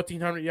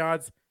 1,400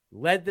 yards,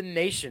 led the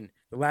nation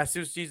the last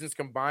 2 seasons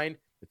combined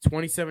with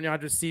 27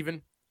 yards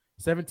receiving,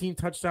 17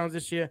 touchdowns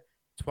this year,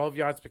 12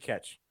 yards per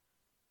catch.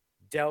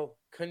 Dell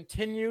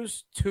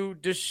continues to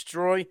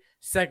destroy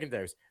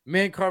secondaries.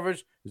 Man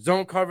coverage,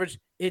 zone coverage,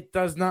 it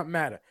does not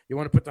matter. You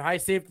want to put the high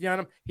safety on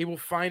him, he will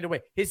find a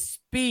way. His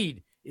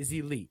speed is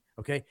elite,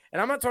 okay?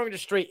 And I'm not talking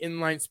just straight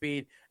inline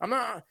speed. I'm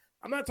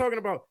not talking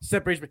about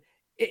separation.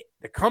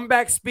 The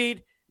comeback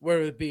speed,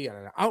 whether it be on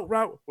an out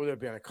route, whether it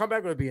be on a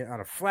comeback, whether it be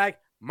on a flag,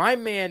 my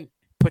man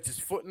puts his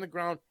foot in the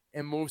ground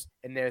and moves,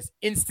 and there's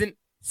instant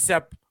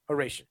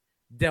separation.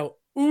 Dell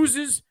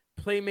oozes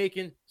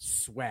playmaking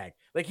swag.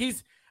 Like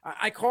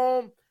I call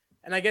him,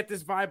 and I get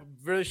this vibe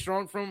really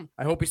strong from him.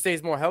 I hope he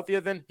stays more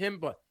healthier than him,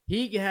 but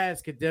he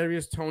has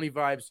Kadarius Toney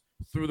vibes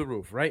through the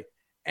roof, right?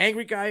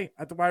 Angry guy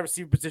at the wide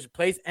receiver position,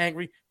 plays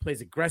angry, plays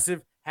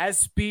aggressive, has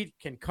speed,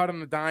 can cut on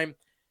the dime.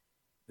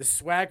 The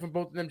swag from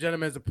both of them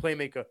gentlemen as a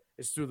playmaker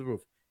is through the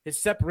roof. His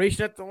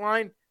separation at the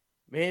line,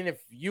 man, if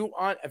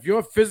you're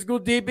a physical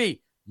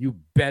DB, you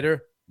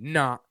better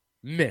not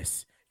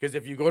miss. Because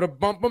if you go to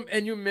bump him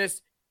and you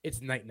miss,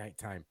 it's night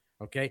time,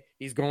 okay?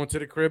 He's going to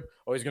the crib,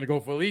 or he's going to go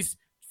for at least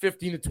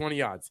 15 to 20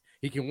 yards.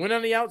 He can win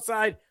on the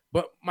outside,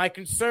 but my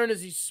concern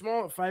is he's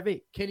small at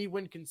 5'8". Can he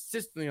win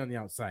consistently on the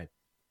outside?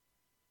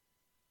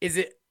 Is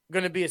it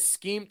going to be a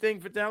scheme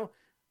thing for Dell?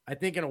 I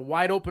think in a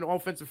wide-open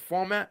offensive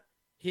format,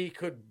 he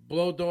could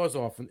blow doors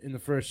off in the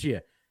first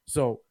year.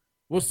 So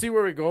we'll see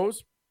where he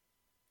goes.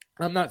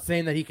 I'm not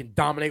saying that he can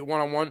dominate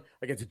one-on-one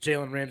against a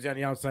Jalen Ramsey on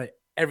the outside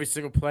every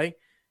single play,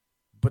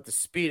 but the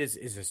speed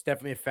is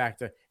definitely a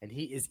factor, and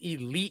he is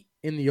elite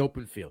in the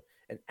open field,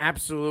 an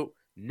absolute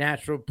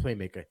natural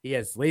playmaker. He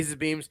has laser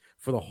beams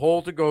for the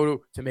hole to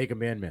go to make a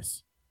man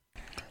miss.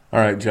 All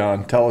right,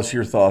 John, tell us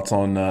your thoughts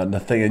on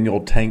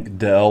Nathaniel Tank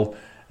Dell,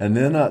 and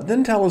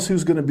then tell us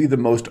who's going to be the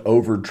most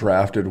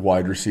overdrafted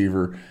wide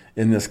receiver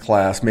in this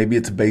class. Maybe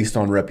it's based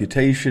on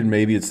reputation,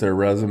 maybe it's their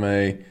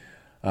resume.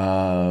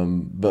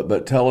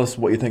 But tell us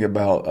what you think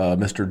about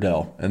Mr.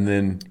 Dell, and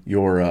then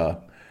your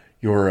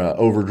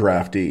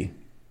overdraftee.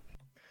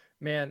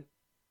 Man,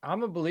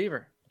 I'm a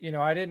believer.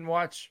 I didn't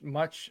watch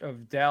much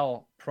of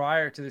Dell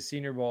prior to the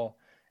Senior Bowl,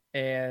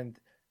 and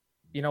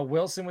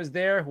Wilson was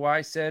there, who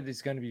I said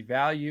is going to be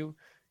value.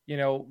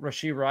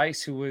 Rashee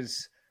Rice, who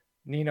was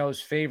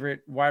Nino's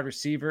favorite wide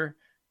receiver,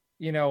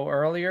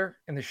 earlier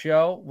in the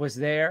show, was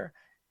there,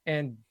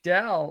 and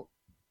Dell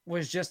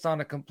was just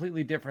on a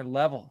completely different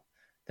level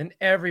than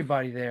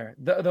everybody there.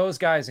 Those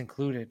guys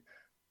included.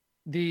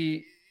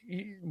 The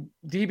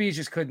DBs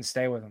just couldn't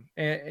stay with him,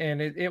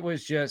 and it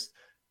was just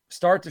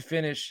start to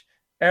finish.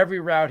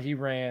 Every route he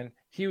ran,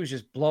 he was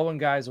just blowing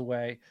guys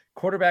away.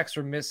 Quarterbacks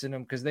were missing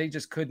him because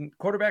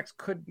quarterbacks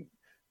couldn't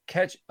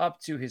catch up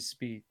to his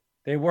speed.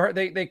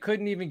 They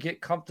couldn't even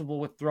get comfortable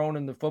with throwing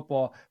him the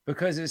football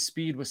because his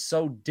speed was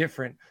so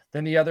different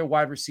than the other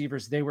wide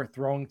receivers they were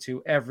throwing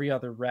to every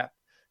other rep.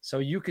 So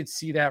you could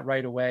see that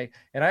right away.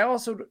 And I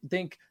also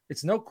think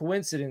it's no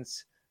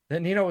coincidence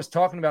that Nino was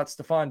talking about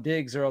Stephon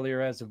Diggs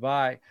earlier as a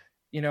bye.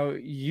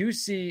 You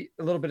see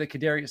a little bit of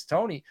Kadarius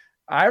Toney.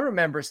 I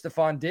remember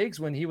Stephon Diggs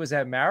when he was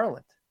at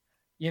Maryland.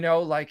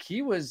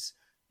 He was,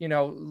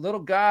 little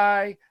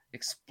guy,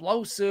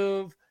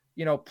 explosive,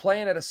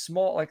 playing at a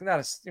small,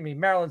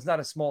 Maryland's not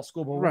a small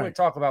school, but when we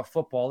talk about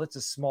football, it's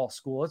a small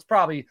school. It's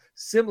probably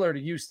similar to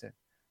Houston,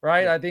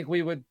 right? I think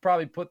we would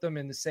probably put them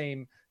in the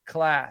same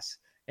class.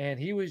 And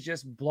he was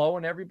just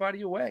blowing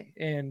everybody away.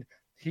 And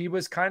he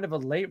was kind of a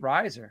late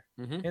riser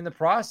in the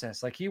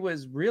process. He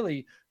was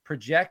really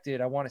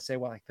projected, I want to say,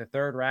 the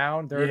third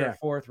or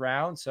fourth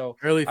round. So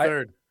early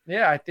third.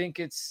 I think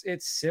it's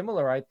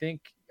similar. I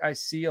think I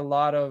see a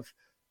lot of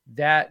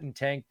that in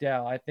Tank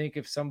Dell. I think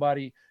if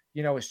somebody,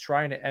 is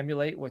trying to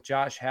emulate what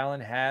Josh Allen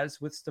has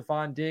with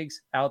Stephon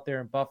Diggs out there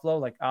in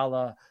Buffalo, a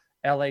la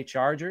LA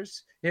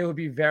Chargers, it would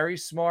be very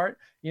smart,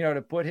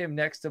 to put him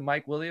next to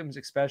Mike Williams,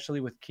 especially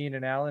with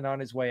Keenan Allen on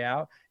his way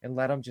out, and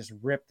let him just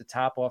rip the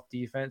top off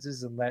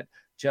defenses and let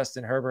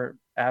Justin Herbert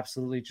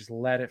absolutely just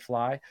let it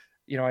fly.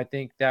 I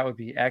think that would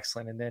be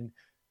excellent. And then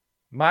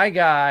my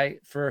guy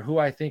for who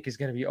I think is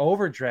going to be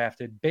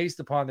overdrafted based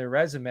upon their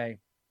resume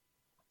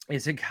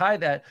is a guy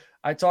that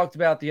I talked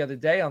about the other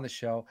day on the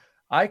show.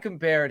 I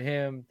compared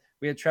him.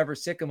 We had Trevor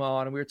Sikkema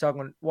on, and we were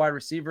talking wide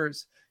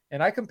receivers,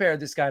 and I compared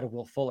this guy to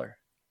Will Fuller.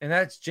 And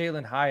that's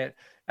Jalen Hyatt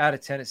out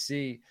of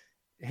Tennessee.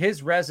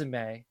 His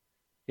resume,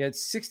 he had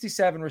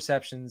 67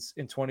 receptions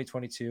in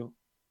 2022,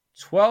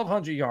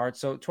 1,200 yards,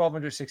 so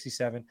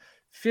 1,267,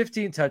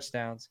 15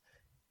 touchdowns,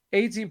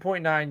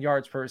 18.9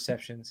 yards per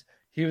receptions.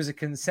 He was a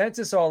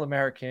consensus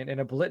All-American and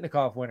a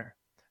Biletnikoff winner.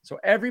 So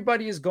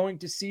everybody is going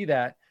to see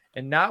that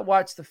and not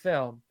watch the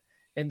film,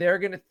 and they're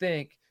going to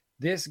think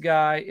this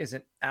guy is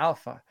an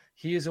alpha.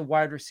 He is a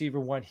wide receiver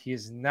one. He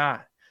is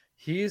not.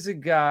 He is a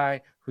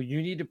guy who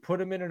you need to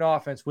put him in an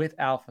offense with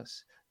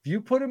alphas. If you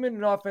put him in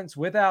an offense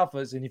with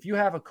alphas, and if you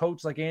have a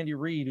coach like Andy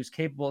Reid who's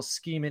capable of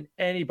scheming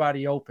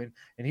anybody open,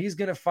 and he's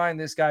going to find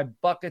this guy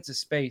buckets of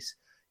space,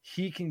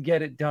 he can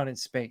get it done in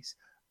space,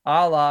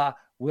 a la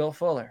Will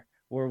Fuller,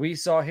 where we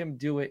saw him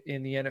do it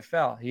in the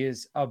NFL. He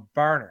is a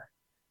burner.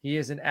 He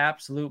is an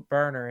absolute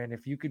burner. And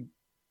if you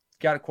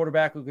got a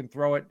quarterback who can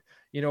throw it,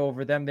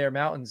 over them their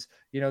mountains,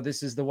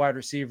 this is the wide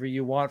receiver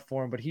you want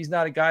for him. But he's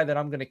not a guy that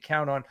I'm going to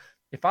count on.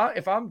 If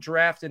I'm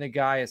drafting a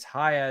guy as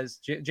high as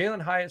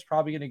Jalen Hyatt is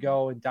probably going to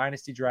go in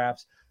dynasty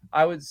drafts,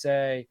 I would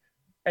say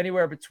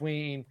anywhere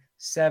between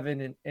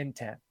 7 and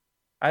 10.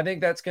 I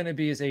think that's going to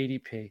be his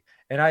ADP,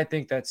 and I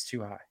think that's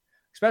too high,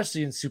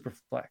 especially in super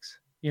flex.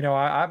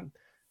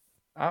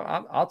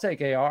 I'll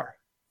take AR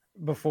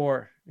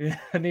before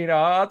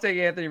I'll take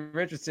Anthony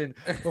Richardson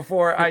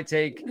before I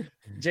take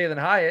Jalen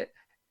Hyatt,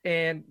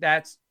 and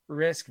that's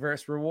risk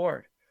versus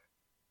reward.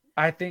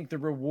 I think the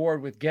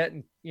reward with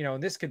getting,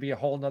 and this could be a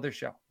whole nother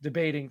show,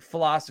 debating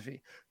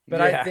philosophy.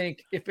 But I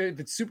think if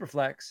it's super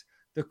flex,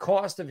 the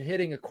cost of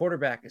hitting a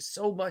quarterback is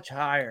so much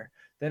higher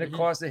than the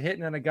cost of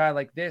hitting on a guy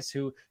like this,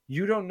 who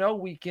you don't know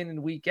week in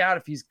and week out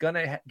if he's going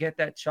to get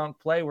that chunk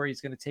play where he's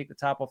going to take the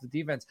top off the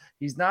defense.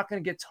 He's not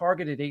going to get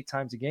targeted 8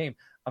 times a game.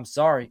 I'm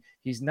sorry.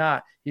 He's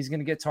not. He's going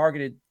to get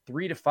targeted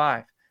 3 to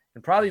 5.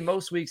 And probably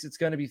most weeks it's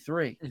going to be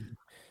 3.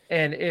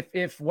 And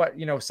if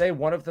say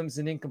one of them's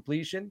an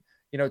incompletion,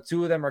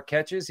 2 of them are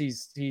catches,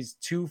 he's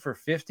 2 for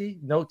 50,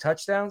 no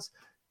touchdowns.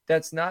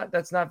 That's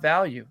not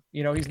value.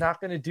 He's not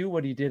going to do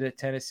what he did at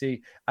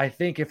Tennessee. I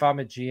think if I'm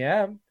a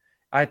GM,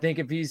 I think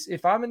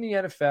if I'm in the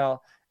NFL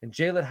and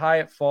Jalen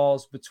Hyatt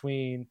falls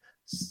between,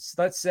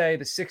 let's say,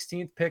 the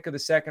 16th pick of the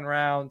second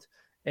round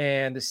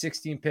and the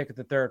 16th pick of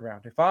the third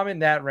round, if I'm in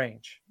that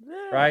range,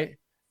 right?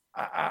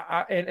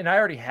 And I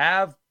already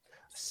have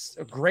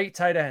a great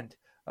tight end,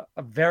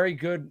 a very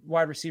good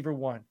wide receiver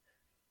one,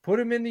 put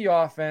him in the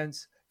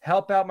offense,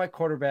 help out my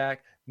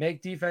quarterback,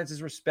 make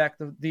defenses respect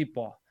the deep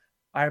ball.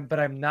 But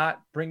I'm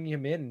not bringing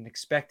him in and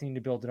expecting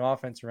to build an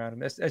offense around him.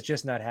 That's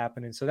just not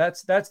happening. So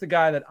that's the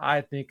guy that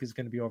I think is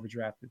going to be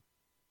overdrafted.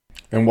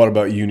 And what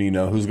about you,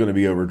 Nino? Who's going to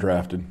be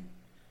overdrafted?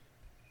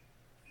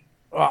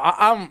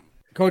 Well,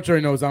 Coach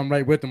already knows I'm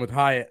right with him with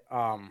Hyatt.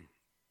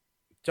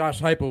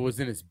 Josh Heupel was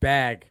in his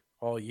bag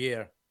all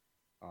year.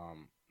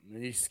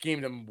 He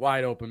schemed him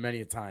wide open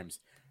many a times.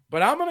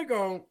 But I'm going to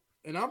go,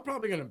 and I'm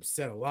probably going to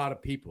upset a lot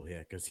of people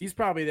here because he's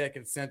probably their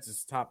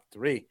consensus top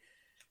 3.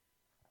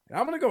 And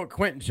I'm going to go with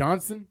Quentin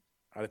Johnson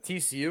out of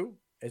TCU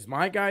as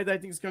my guy that I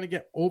think is going to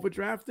get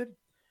overdrafted.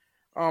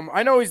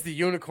 I know he's the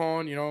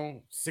unicorn,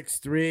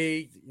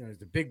 6'3", he's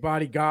the big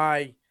body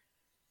guy.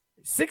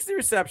 60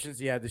 receptions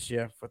he had this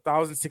year for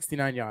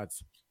 1,069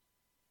 yards.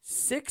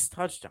 6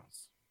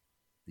 touchdowns.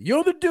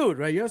 You're the dude,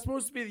 right? You're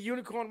supposed to be the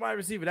unicorn wide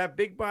receiver, that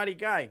big body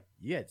guy.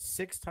 You had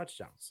 6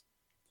 touchdowns.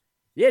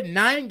 You had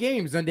 9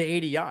 games under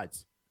 80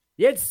 yards.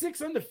 You had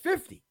 6 under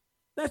 50.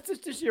 That's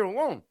just this year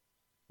alone.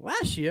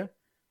 Last year,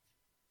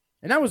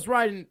 and I was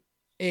riding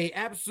a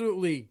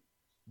absolutely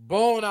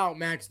balling out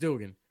Max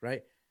Duggan,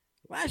 right?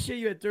 Last year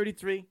you had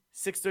 33,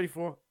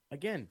 634.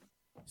 Again,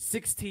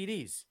 6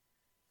 TDs.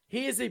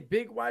 He is a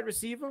big wide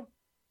receiver,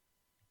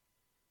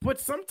 but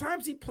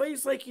sometimes he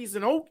plays like he's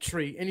an oak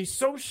tree, and he's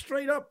so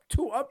straight up,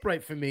 too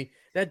upright for me,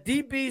 that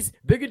DBs,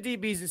 bigger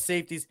DBs and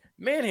safeties,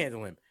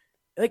 manhandle him.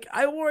 Like,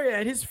 I worry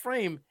at his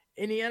frame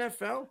in the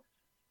NFL,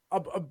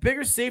 a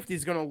bigger safety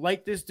is going to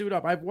light this dude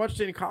up. I've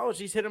watched it in college.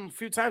 He's hit him a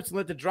few times to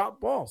let the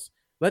drop balls.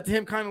 Let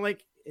him kind of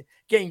like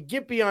getting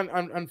gimpy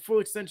on full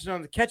extension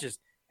on the catches.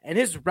 And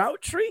his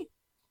route tree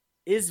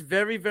is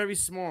very, very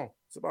small.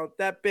 It's about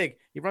that big.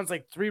 He runs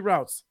like 3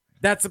 routes.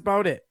 That's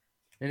about it.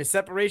 And his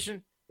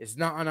separation is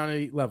not on an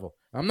elite level.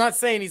 I'm not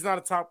saying he's not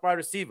a top wide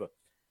receiver,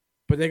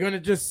 but they're going to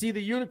just see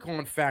the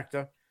unicorn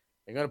factor.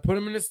 They're going to put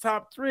him in his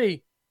top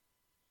 3.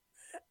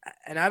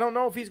 And I don't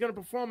know if he's going to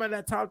perform at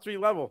that top 3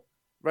 level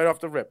right off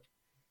the rip.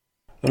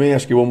 Let me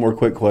ask you one more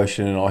quick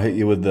question, and I'll hit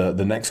you with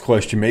the next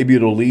question. Maybe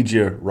it'll lead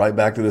you right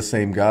back to the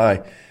same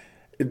guy.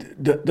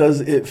 Does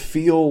it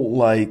feel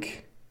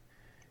like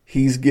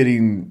he's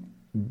getting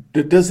 –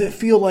 does it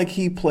feel like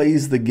he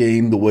plays the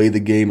game the way the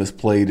game is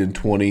played in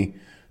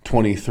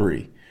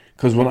 2023?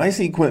 Because when I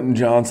see Quentin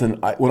Johnson,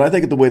 when I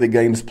think of the way the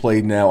game's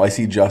played now, I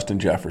see Justin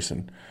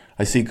Jefferson.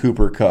 I see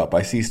Cooper Kupp.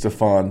 I see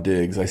Stephon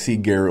Diggs. I see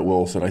Garrett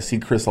Wilson. I see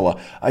Chris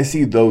Olave. I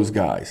see those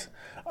guys.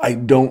 I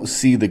don't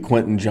see the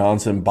Quentin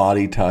Johnson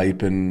body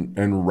type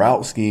and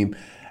route scheme.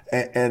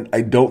 And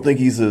I don't think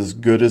he's as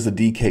good as a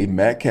DK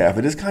Metcalf.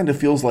 It just kind of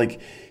feels like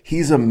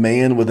he's a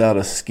man without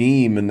a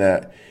scheme, and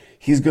that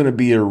he's going to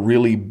be a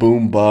really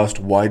boom-bust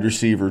wide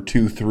receiver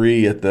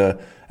 2-3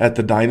 at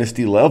the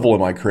dynasty level.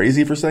 Am I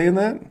crazy for saying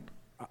that?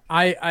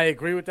 I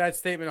agree with that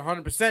statement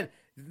 100%.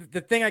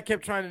 The thing I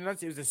kept trying to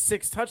enunciate was the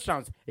 6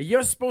 touchdowns.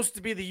 You're supposed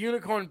to be the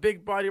unicorn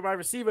big body wide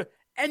receiver,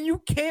 and you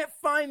can't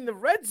find the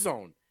red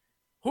zone.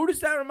 Who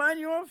does that remind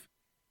you of?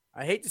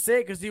 I hate to say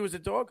it because he was a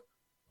dog.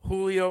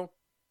 Julio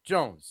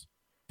Jones.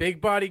 Big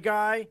body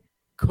guy,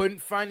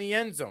 couldn't find the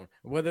end zone.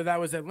 Whether that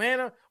was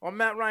Atlanta or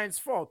Matt Ryan's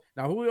fault.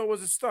 Now, Julio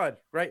was a stud,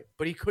 right?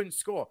 But he couldn't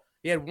score.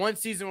 He had one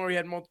season where he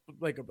had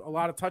a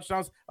lot of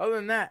touchdowns. Other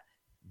than that,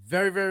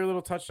 very, very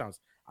little touchdowns.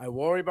 I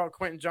worry about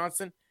Quentin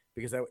Johnson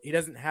because he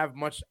doesn't have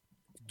much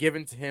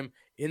given to him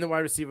in the wide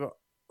receiver.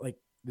 Like,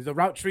 the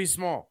route tree is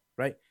small,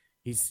 right?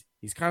 He's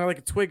kind of like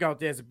a twig out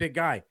there as a big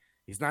guy.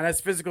 He's not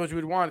as physical as you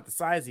would want at the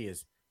size he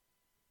is.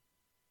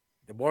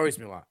 It worries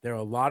me a lot. There are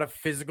a lot of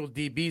physical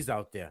DBs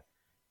out there.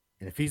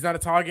 And if he's not a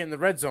target in the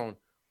red zone,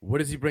 what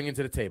does he bring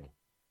into the table?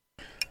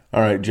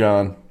 All right,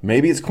 John.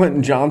 Maybe it's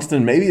Quentin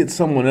Johnston. Maybe it's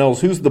someone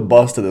else. Who's the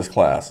bust of this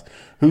class?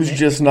 Who's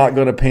just not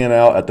going to pan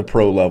out at the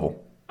pro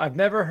level? I've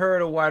never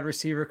heard a wide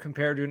receiver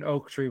compared to an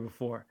oak tree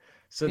before.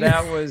 So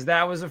that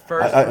was a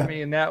first for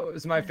me, and that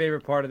was my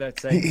favorite part of that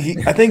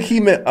segment. I think he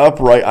meant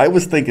upright. I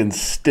was thinking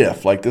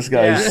stiff, like this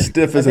guy's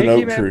stiff as an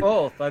oak tree.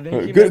 Both. I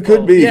think he could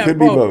both. be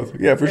both.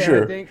 Yeah, for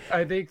sure.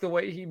 I think the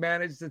way he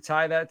managed to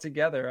tie that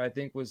together, I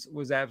think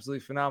was absolutely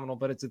phenomenal.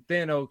 But it's a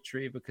thin oak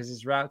tree because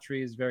his route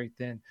tree is very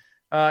thin.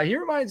 He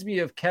reminds me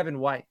of Kevin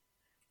White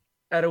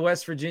out of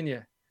West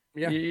Virginia.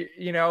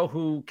 Yeah,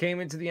 who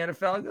came into the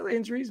NFL,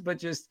 injuries, but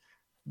just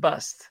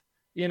bust.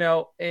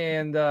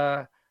 And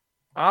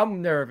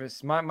I'm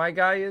nervous. My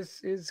guy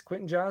is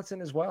Quentin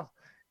Johnson as well.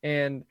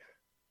 And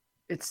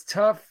it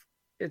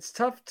was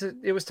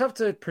tough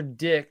to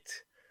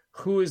predict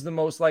who is the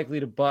most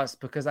likely to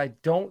bust because I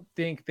don't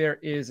think there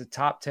is a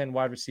top 10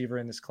 wide receiver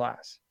in this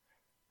class.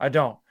 I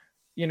don't.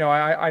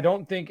 I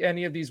don't think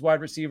any of these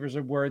wide receivers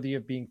are worthy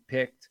of being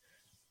picked.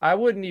 I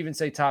wouldn't even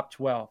say top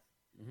 12.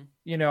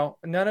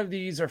 Mm-hmm. None of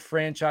these are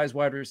franchise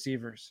wide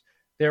receivers.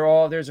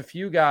 There's a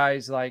few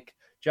guys like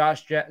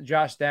Josh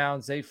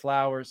Downs, Zay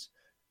Flowers,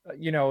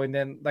 and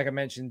then, like I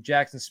mentioned,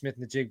 Jackson Smith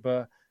and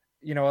Najigba,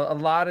 a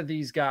lot of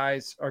these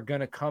guys are going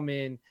to come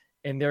in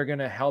and they're going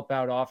to help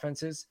out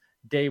offenses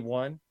day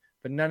one,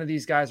 but none of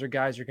these guys are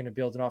guys you're going to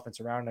build an offense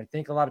around. And I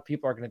think a lot of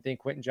people are going to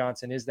think Quentin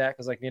Johnson is that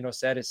because, like Nino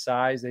said, his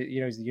size,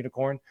 he's the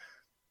unicorn.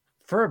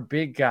 For a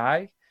big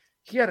guy,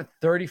 he had a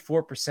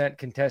 34%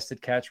 contested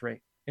catch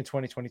rate in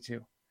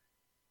 2022.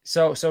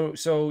 So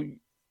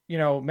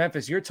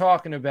Memphis, you're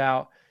talking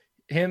about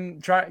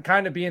him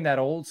kind of being that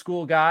old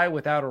school guy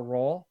without a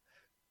role.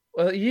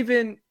 Well,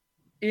 even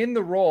in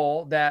the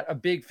role that a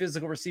big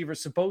physical receiver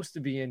is supposed to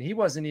be in. He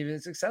wasn't even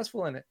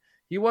successful in it.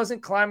 He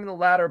wasn't climbing the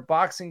ladder,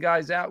 boxing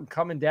guys out and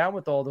coming down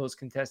with all those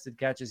contested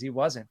catches. He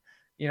wasn't,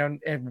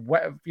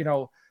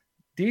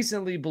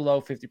 decently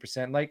below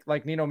 50%.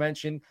 Like Nino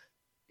mentioned,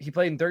 he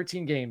played in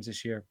 13 games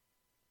this year.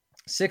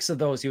 6 of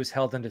those he was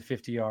held under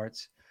 50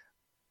 yards.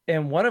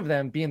 And one of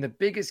them being the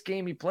biggest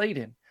game he played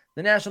in,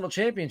 the national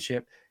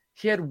championship,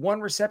 he had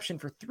 1 reception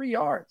for 3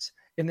 yards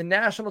in the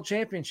national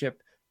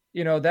championship.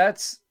 I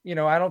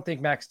don't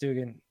think Max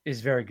Duggan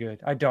is very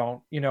good. I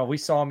don't. We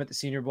saw him at the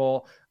Senior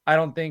Bowl. I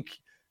don't think,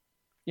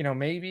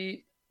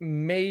 maybe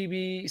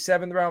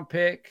 7th round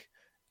pick,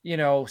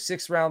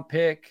 6th round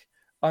pick,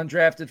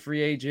 undrafted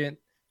free agent.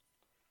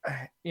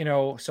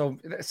 So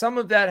some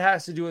of that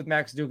has to do with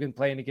Max Duggan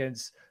playing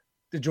against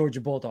the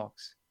Georgia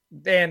Bulldogs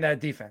and that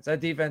defense.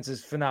 That defense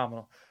is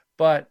phenomenal.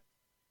 But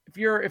if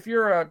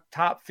you're a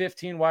top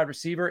 15 wide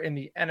receiver in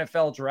the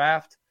NFL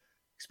draft,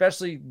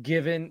 especially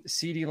given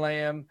CeeDee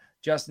Lamb,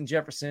 Justin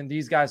Jefferson,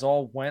 these guys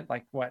all went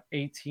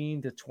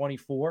 18 to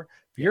 24.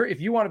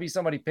 If you want to be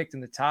somebody picked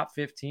in the top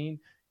 15,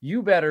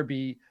 you better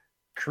be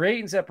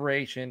creating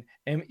separation.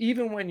 And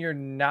even when you're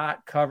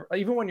not covered,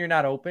 even when you're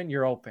not open,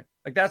 you're open.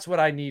 That's what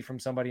I need from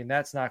somebody, and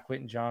that's not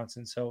Quentin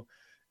Johnson. So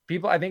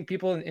I think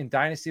people in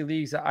dynasty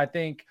leagues, I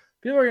think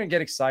people are going to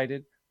get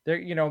excited.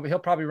 He'll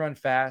probably run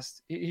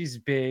fast. He's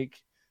big.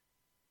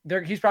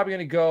 He's probably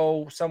going to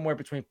go somewhere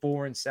between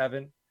 4 and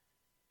 7.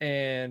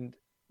 And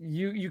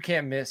you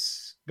can't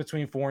miss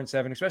between 4 and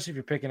 7, especially if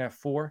you're picking at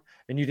 4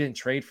 and you didn't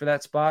trade for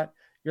that spot.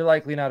 You're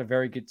likely not a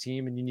very good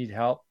team and you need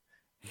help.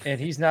 And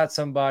he's not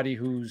somebody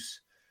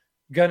who's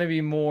going to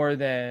be more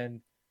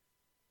than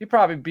he'd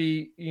probably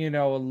be, a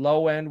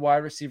low end wide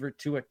receiver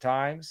 2 at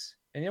times.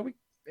 And,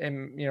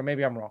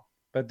 maybe I'm wrong,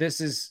 but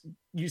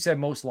you said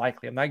most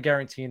likely. I'm not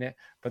guaranteeing it,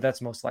 but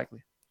that's most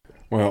likely.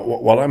 Well,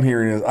 what I'm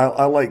hearing is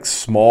I like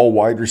small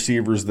wide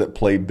receivers that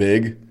play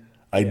big.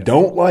 I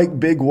don't like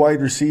big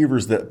wide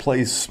receivers that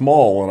play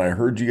small, and I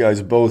heard you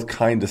guys both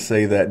kind of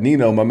say that.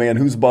 Nino, my man,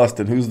 who's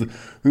busted?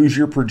 Who's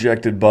your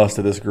projected bust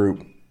of this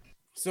group?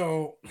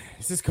 So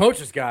this is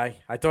coach's guy.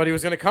 I thought he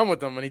was going to come with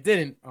them, and he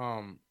didn't.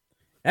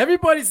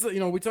 Everybody's,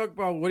 we talk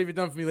about what have you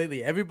done for me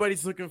lately.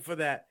 Everybody's looking for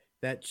that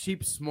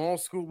cheap small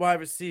school wide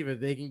receiver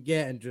they can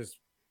get and just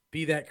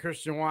be that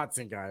Christian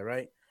Watson guy,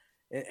 right?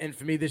 And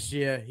for me this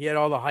year, he had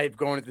all the hype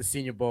going at the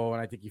Senior Bowl,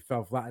 and I think he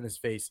fell flat in his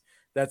face.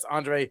 That's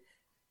Andre.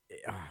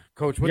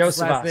 Coach, what's his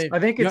last name? I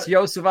think it's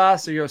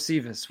Yosivas or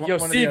Yosivas.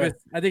 Yosivas.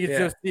 I think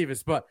it's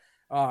Yosivas. But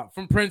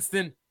from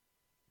Princeton,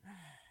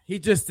 he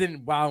just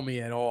didn't wow me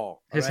at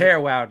all. His hair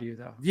wowed you,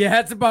 though. Yeah,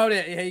 that's about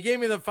it. Yeah, he gave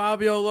me the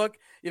Fabio look,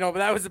 but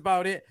that was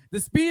about it. The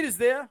speed is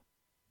there,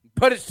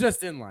 but it's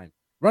just in line.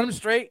 Run him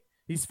straight,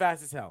 he's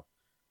fast as hell.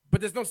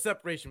 But there's no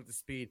separation with the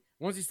speed.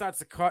 Once he starts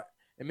to cut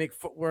and make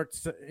footwork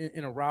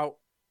in a route,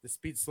 the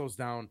speed slows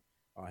down.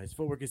 His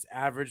footwork is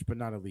average, but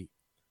not elite.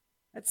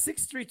 At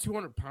 6'3",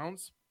 200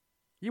 pounds,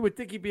 you would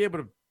think he'd be able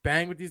to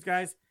bang with these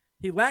guys.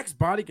 He lacks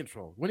body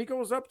control. When he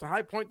goes up to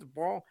high point the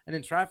ball and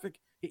in traffic,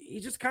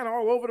 he's just kind of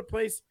all over the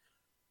place.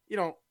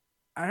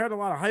 I heard a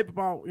lot of hype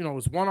about,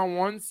 his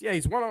one-on-ones. Yeah,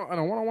 he's on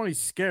a one-on-one,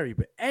 he's scary.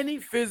 But any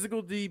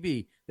physical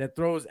DB that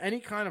throws any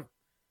kind of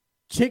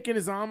chink in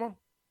his armor,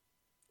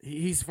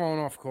 he's falling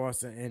off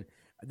course. And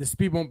the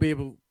speed won't be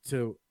able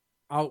to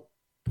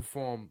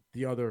outperform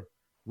the other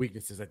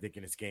weaknesses, I think,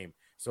 in his game.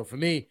 So for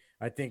me,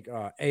 I think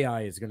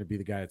AI is going to be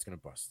the guy that's going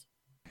to bust.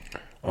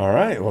 All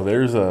right. Well,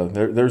 there's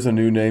a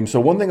new name. So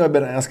one thing I've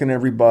been asking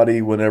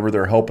everybody whenever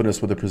they're helping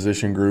us with a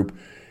position group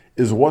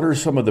is what are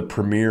some of the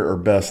premier or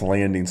best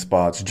landing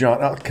spots?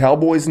 John,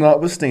 Cowboys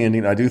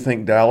notwithstanding, I do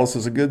think Dallas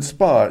is a good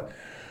spot.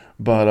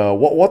 But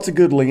what's a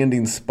good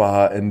landing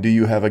spot, and do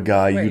you have a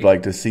guy you'd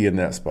like to see in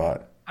that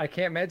spot? I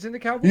can't mention the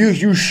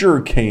Cowboys. You sure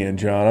can,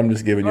 John. I'm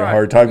just giving you a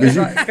hard time because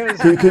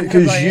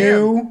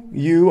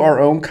you, our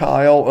own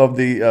Kyle of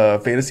the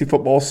Fantasy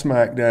Football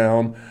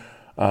Smackdown,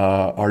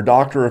 our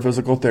doctor of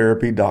physical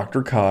therapy,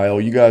 Dr.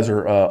 Kyle. You guys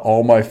are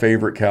all my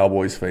favorite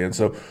Cowboys fans.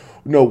 So,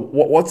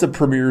 what's a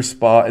premier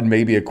spot and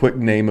maybe a quick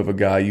name of a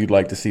guy you'd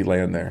like to see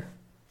land there?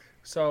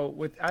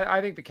 So, I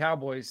think the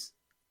Cowboys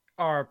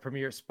are a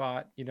premier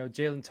spot.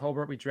 Jalen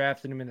Tolbert, we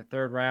drafted him in the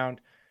 3rd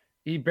round.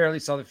 He barely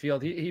saw the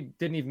field. He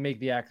didn't even make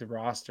the active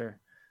roster.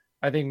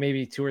 I think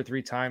maybe 2 or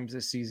 3 times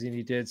this season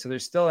he did. So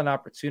there's still an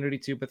opportunity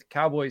to. But the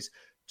Cowboys,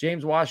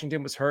 James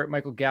Washington was hurt.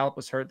 Michael Gallup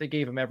was hurt. They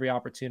gave him every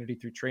opportunity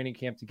through training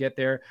camp to get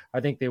there. I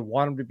think they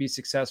want him to be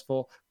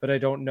successful, but I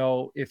don't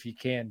know if he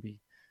can be.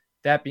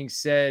 That being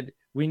said,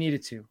 we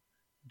needed to.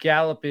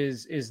 Gallup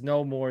is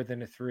no more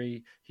than a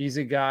 3. He's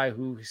a guy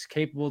who's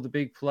capable of the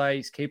big play.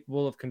 He's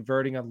capable of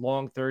converting on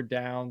long 3rd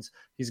downs.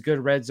 He's a good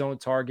red zone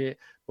target.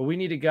 But we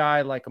need a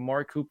guy like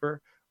Amari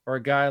Cooper or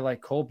a guy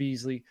like Cole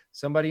Beasley,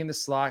 somebody in the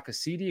slot. Because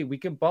CD, we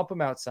can bump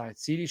him outside.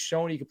 CD's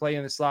shown he can play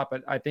in the slot,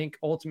 but I think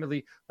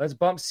ultimately let's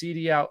bump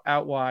CD out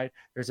wide.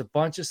 There's a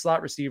bunch of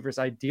slot receivers.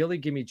 Ideally,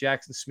 give me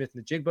Jackson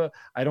Smith-Njigba.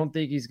 I don't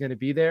think he's going to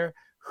be there.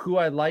 Who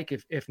I like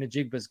if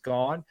Njigba's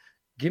gone,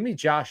 give me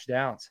Josh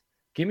Downs.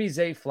 Give me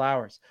Zay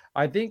Flowers.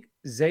 I think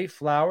Zay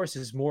Flowers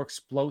is more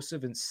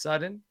explosive and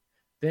sudden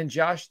than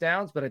Josh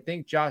Downs, but I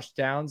think Josh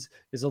Downs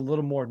is a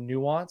little more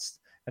nuanced.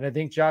 And I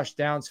think Josh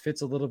Downs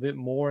fits a little bit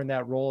more in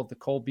that role of the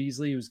Cole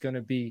Beasley, who's going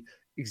to be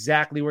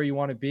exactly where you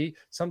want to be.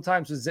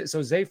 Sometimes,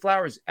 so Zay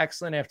Flowers,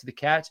 excellent after the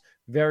catch,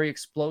 very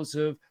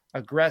explosive,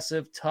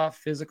 aggressive, tough,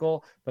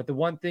 physical. But the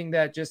one thing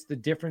that just the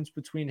difference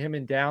between him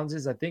and Downs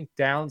is I think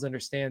Downs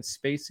understands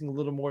spacing a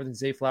little more than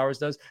Zay Flowers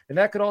does. And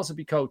that could also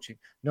be coaching.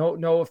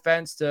 No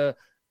offense to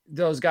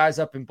those guys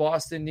up in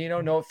Boston,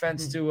 Nino. No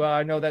offense to,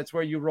 I know that's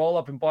where you roll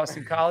up in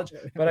Boston College,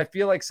 but I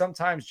feel like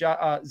sometimes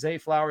Zay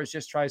Flowers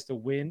just tries to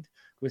win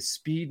with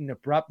speed and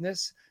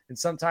abruptness. And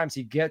sometimes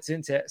he gets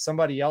into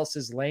somebody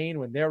else's lane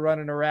when they're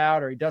running a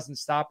route, or he doesn't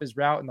stop his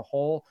route in the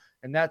hole.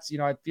 And that's,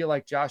 I feel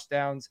like Josh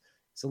Downs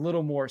is a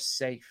little more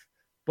safe,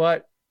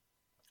 but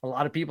a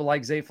lot of people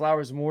like Zay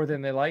Flowers more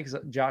than they like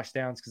Josh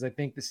Downs because I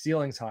think the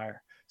ceiling's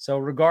higher. So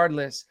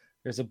regardless,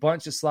 there's a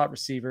bunch of slot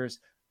receivers.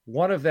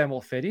 One of them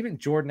will fit. Even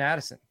Jordan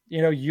Addison,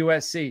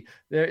 USC.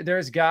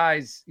 There's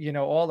guys,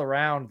 all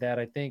around that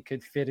I think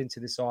could fit into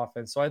this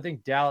offense. So I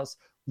think Dallas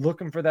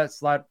looking for that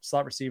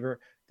slot receiver.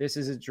 This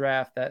is a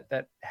draft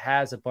that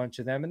has a bunch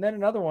of them. And then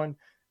another one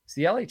is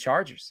the LA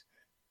Chargers.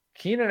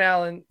 Keenan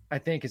Allen, I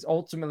think, is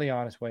ultimately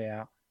on his way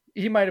out.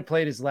 He might have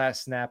played his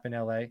last snap in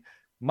LA.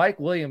 Mike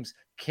Williams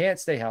can't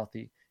stay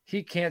healthy.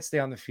 He can't stay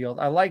on the field.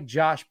 I like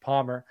Josh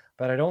Palmer,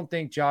 but I don't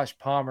think Josh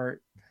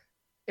Palmer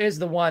is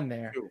the one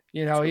there.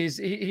 He's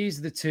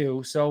the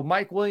two. So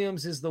Mike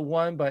Williams is the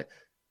one, but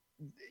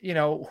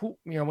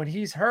when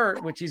he's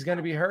hurt, which he's going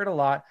to be hurt a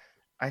lot,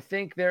 I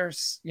think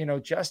there's,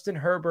 Justin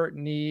Herbert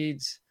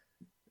needs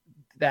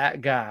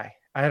that guy.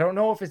 I don't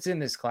know if it's in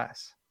this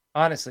class.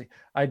 Honestly,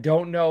 I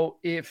don't know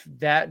if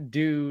that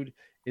dude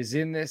is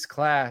in this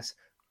class,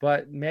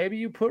 but maybe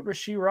you put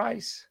Rashee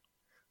Rice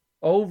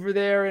over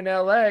there in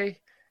LA,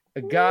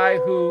 a guy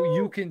who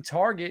you can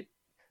target.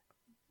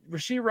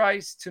 Rashee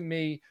Rice, to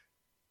me,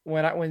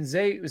 when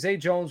Zay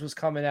Jones was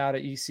coming out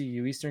of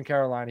ECU, Eastern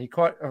Carolina, he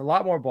caught a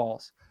lot more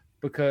balls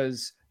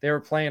because they were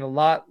playing a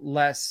lot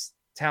less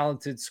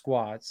talented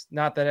squads.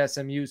 Not that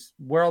SMU's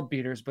world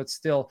beaters, but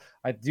still,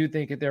 I do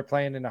think that they're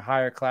playing in a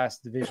higher class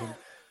division.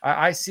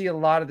 I see a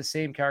lot of the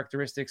same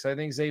characteristics. I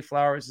think Zay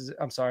Flowers is,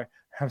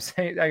 I'm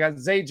saying I got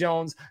Zay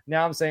Jones.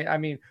 Now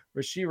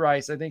Rashee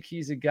Rice. I think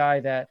he's a guy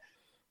that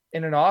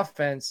in an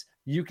offense,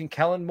 you can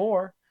Kellen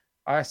Moore.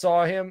 I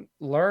saw him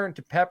learn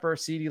to pepper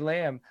CeeDee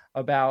Lamb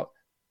about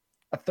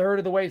a third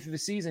of the way through the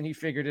season. He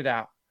figured it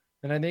out.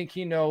 And I think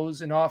he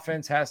knows an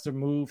offense has to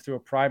move through a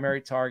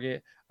primary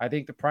target. I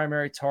think the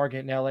primary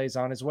target in LA is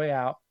on his way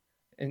out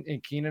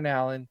in Keenan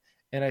Allen.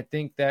 And I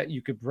think that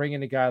you could bring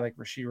in a guy like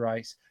Rashee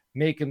Rice,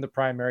 make him the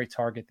primary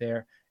target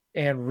there,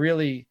 and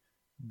really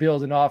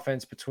build an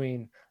offense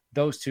between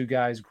those two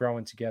guys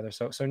growing together.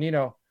 So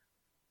Nino,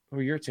 who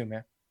are your two,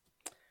 man?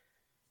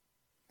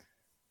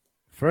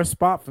 First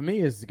spot for me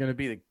is going to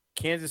be the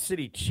Kansas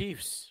City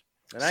Chiefs.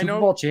 And Super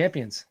Bowl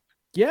champions.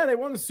 Yeah, they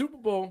won the Super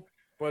Bowl,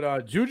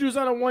 but Juju's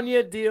on a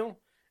one-year deal,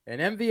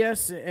 and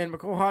MVS and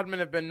McCole Hardman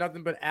have been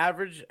nothing but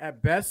average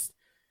at best.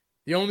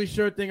 The only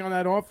sure thing on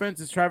that offense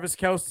is Travis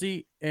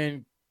Kelce,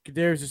 and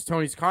Kadarius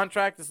Toney's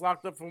contract is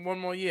locked up for one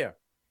more year.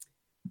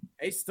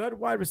 A stud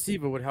wide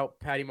receiver would help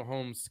Patty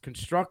Mahomes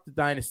construct the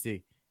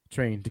dynasty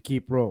train to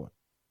keep rolling.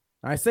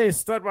 Now, I say a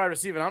stud wide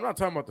receiver, and I'm not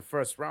talking about the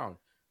first round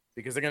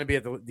because they're going to be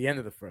at the end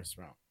of the first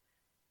round.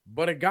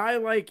 But a guy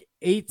like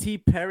A.T.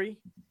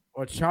 Perry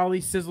or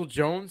Charlie Sizzle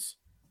Jones,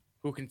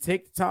 who can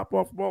take the top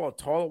off the ball, or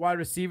taller wide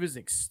receivers,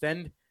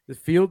 extend the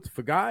field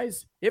for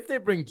guys, if they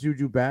bring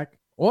Juju back,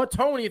 or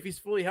Tony if he's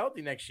fully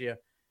healthy next year,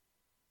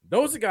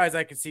 those are guys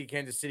I can see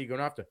Kansas City going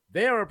after.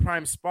 They are a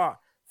prime spot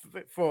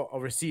for a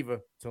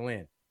receiver to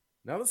land.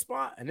 Another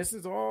spot, and this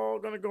is all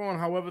going to go on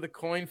however the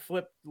coin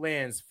flip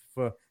lands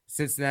for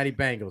Cincinnati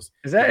Bengals.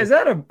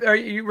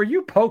 Were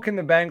you poking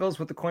the Bengals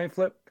with the coin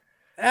flip?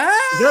 Is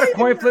that a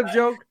coin flip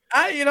joke?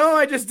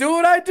 I just do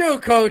what I do,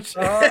 Coach.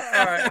 All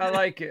right. I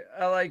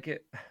like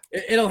it.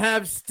 It'll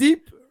have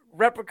steep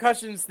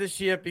repercussions this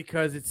year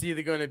because it's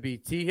either going to be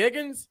T.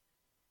 Higgins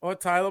or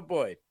Tyler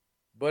Boyd.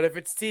 But if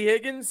it's T.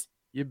 Higgins,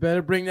 you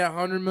better bring that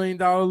 $100 million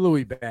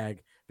Louis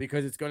bag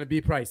because it's going to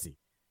be pricey.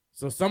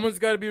 So someone's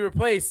got to be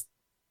replaced,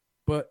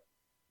 but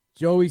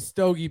Joey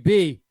Stogie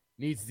B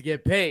needs to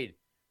get paid.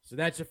 So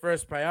that's your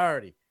first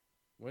priority.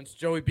 Once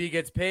Joey B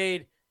gets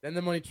paid, then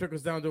the money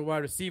trickles down to a wide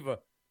receiver.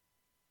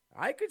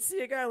 I could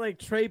see a guy like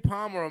Trey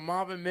Palmer or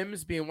Marvin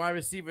Mims being wide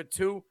receiver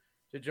 2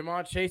 to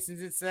Jamar Chase in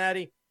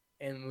Cincinnati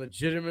and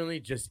legitimately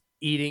just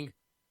eating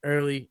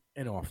early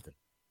and often.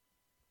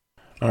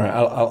 All right,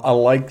 I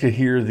like to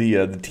hear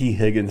the T.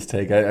 Higgins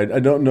take. I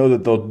don't know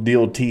that they'll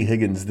deal T.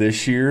 Higgins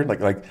this year.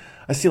 Like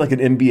I see like an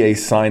NBA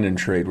sign and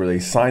trade where they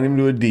sign him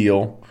to a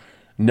deal,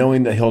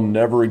 knowing that he'll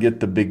never get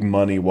the big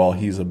money while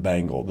he's a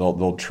Bengal.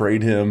 They'll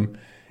trade him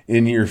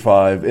in year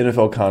 5.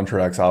 NFL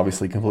contracts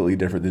obviously completely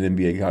different than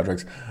NBA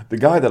contracts. The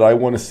guy that I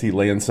want to see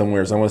land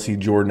somewhere is I want to see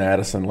Jordan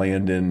Addison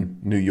land in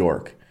New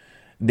York.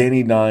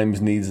 Danny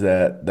Dimes needs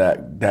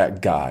that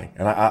guy,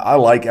 and I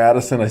like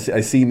Addison. I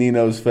see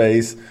Nino's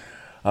face.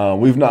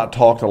 We've not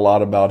talked a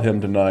lot about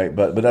him tonight,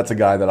 but that's a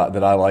guy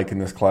that I like in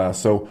this class.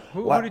 So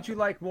who did you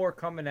like more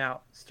coming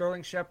out?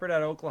 Sterling Shepard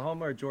out of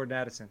Oklahoma or Jordan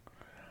Addison?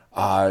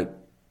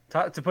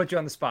 To put you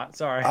on the spot,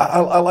 sorry.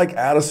 I like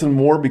Addison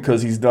more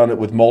because he's done it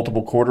with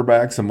multiple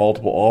quarterbacks and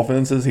multiple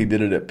offenses. He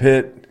did it at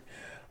Pitt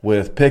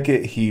with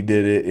Pickett. He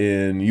did it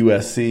in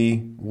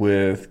USC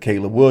with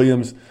Caleb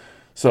Williams.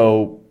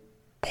 So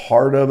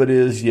part of it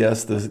is,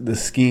 yes, the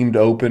schemed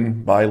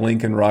open by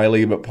Lincoln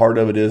Riley, but part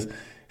of it is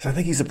I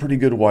think he's a pretty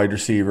good wide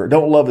receiver.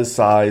 Don't love his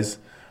size,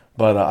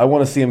 but I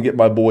want to see him get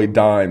my boy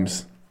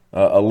Dimes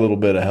a little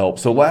bit of help.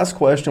 So last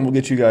question, we'll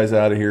get you guys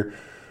out of here.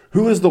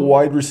 Who is the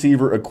wide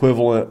receiver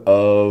equivalent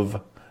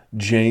of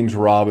James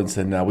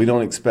Robinson? Now, we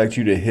don't expect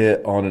you to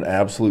hit on an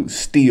absolute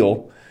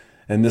steal,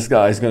 and this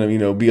guy's going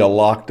to, be a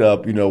locked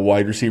up,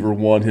 wide receiver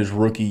one his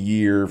rookie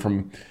year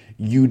from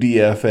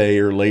UDFA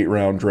or late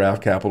round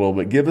draft capital.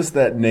 But give us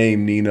that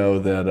name, Nino,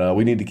 that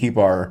we need to keep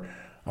our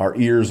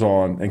ears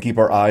on and keep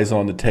our eyes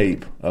on the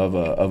tape of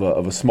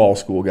a small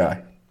school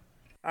guy.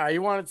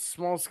 You wanted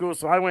small school,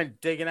 so I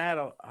went digging. I had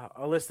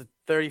a list of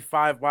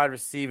 35 wide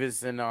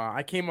receivers, and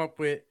I came up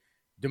with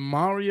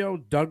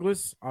Demario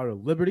Douglas out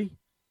of Liberty.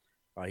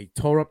 He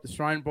tore up the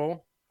Shrine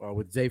Bowl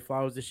with Zay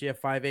Flowers this year,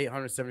 5'8",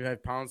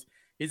 175 pounds.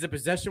 He's a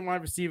possession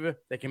wide receiver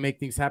that can make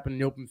things happen in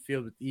the open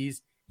field with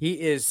ease. He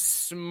is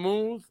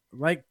smooth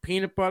like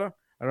peanut butter,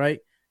 all right?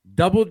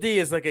 Double D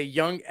is like a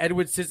young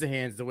Edward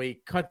Scissorhands, the way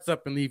he cuts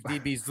up and leaves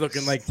DBs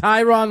looking like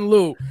Tyronn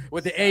Lue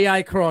with the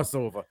AI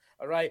crossover,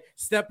 all right?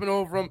 Stepping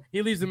over him,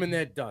 he leaves them in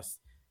their dust.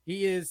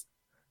 He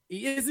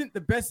isn't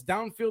the best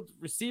downfield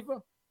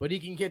receiver, but he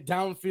can get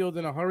downfield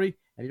in a hurry,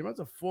 and he runs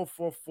a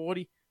 4.4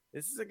 40.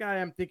 This is a guy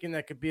I'm thinking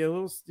that could be a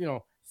little,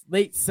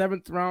 late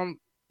 7th round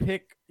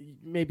pick,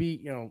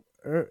 maybe,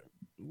 early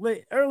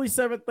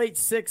 7th, late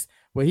 6th,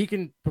 where he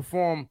can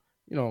perform,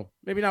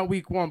 maybe not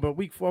week 1, but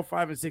week 4,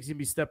 5, and 6, he'll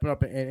be stepping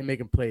up and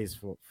making plays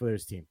for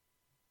his team.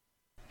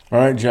 All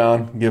right,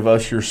 John, give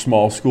us your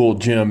small school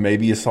gym.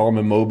 Maybe you saw him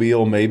in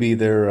Mobile, maybe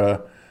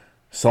they're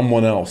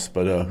someone else,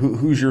 but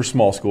who's your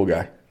small school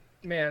guy?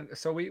 Man,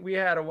 so we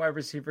had a wide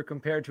receiver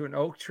compared to an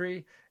oak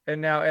tree,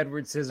 and now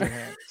Edward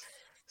Scissorhands.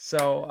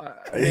 So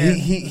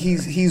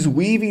he's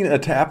weaving a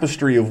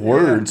tapestry of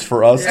words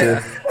for us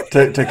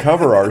to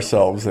cover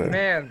ourselves in.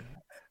 Man,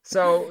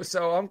 so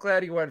I'm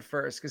glad he went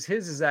first because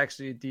his is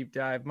actually a deep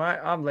dive.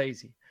 I'm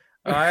lazy.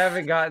 I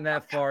haven't gotten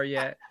that far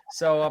yet.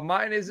 So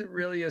mine isn't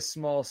really a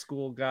small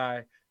school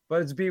guy,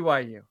 but it's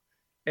BYU,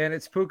 and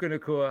it's Puka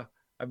Nacua.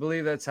 I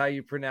believe that's how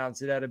you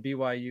pronounce it, out of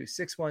BYU,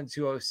 6'1",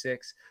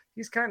 206.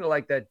 He's kind of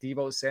like that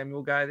Deebo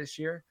Samuel guy this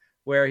year,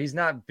 where he's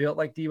not built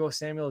like Deebo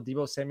Samuel.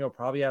 Deebo Samuel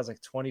probably has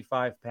like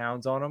 25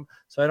 pounds on him.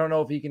 So I don't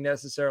know if he can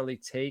necessarily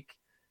take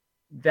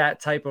that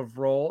type of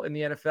role in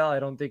the NFL. I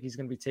don't think he's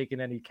going to be taking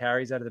any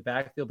carries out of the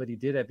backfield, but he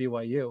did at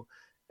BYU.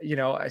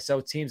 So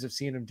teams have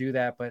seen him do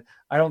that, but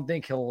I don't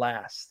think he'll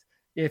last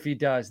if he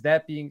does.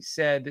 That being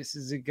said, this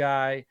is a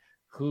guy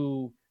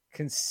who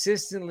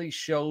consistently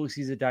shows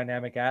he's a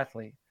dynamic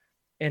athlete,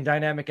 and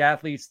dynamic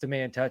athletes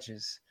demand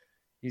touches.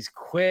 He's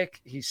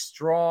quick, he's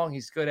strong,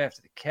 he's good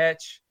after the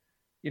catch.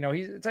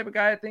 He's the type of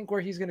guy I think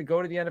where he's going to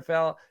go to the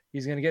NFL.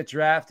 He's going to get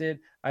drafted.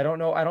 I don't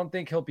know. I don't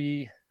think he'll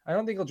be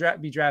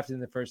drafted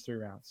in the first 3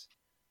 rounds,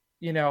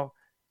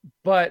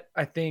 but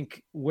I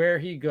think where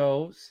he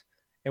goes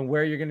and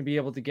where you're going to be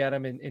able to get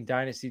him in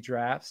dynasty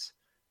drafts,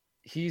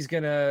 he's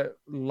going to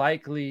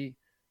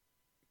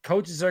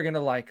coaches are going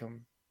to like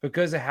him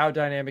because of how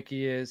dynamic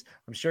he is.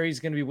 I'm sure he's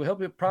going to be,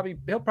 he'll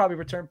probably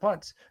return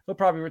punts. He'll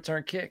probably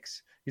return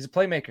kicks. He's a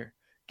playmaker.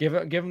 Give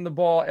him the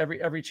ball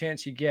every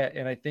chance you get,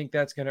 and I think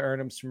that's going to earn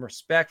him some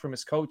respect from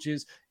his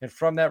coaches, and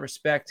from that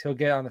respect, he'll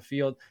get on the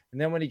field.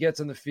 And then when he gets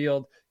on the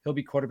field, he'll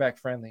be quarterback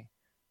friendly.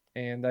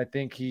 And I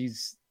think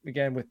he's,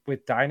 again,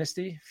 with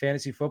Dynasty,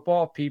 fantasy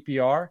football,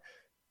 PPR,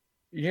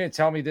 you're going to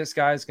tell me this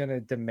guy's going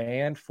to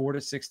demand 4 to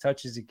 6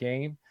 touches a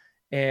game,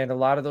 and a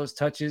lot of those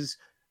touches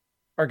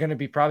are going to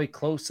be probably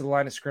close to the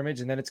line of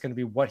scrimmage, and then it's going to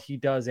be what he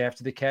does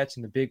after the catch,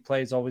 and the big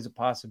play is always a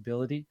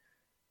possibility.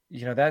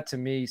 That to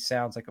me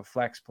sounds like a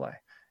flex play.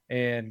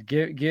 And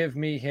give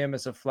me him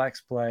as a flex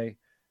play.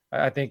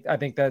 I think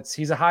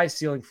he's a high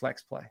ceiling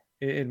flex play,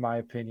 in my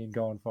opinion,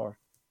 going forward.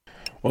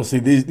 Well, see,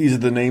 these are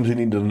the names we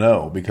need to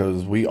know,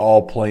 because we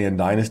all play in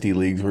dynasty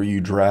leagues where you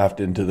draft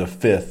into the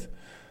 5th,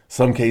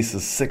 some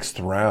cases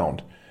 6th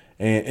round,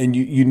 and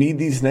you need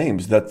these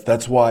names.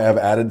 That's why I've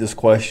added this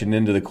question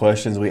into the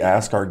questions we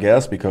ask our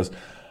guests, because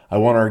I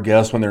want our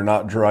guests when they're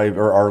not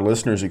our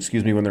listeners,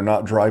 when they're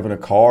not driving a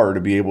car, to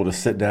be able to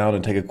sit down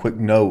and take a quick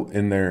note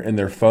in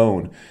their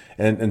phone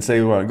and say,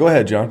 well, go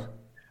ahead, John.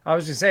 I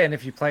was just saying,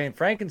 if you play in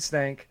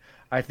Frankenstein,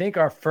 I think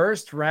our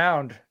first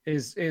round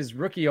is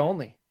rookie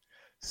only.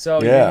 So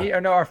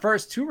our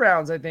first 2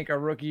 rounds I think are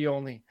rookie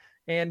only,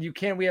 and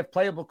we have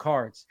playable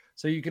cards.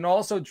 So you can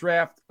also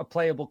draft a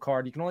playable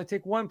card. You can only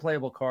take 1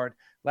 playable card.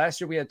 Last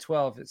year we had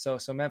 12. So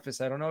Memphis,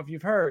 I don't know if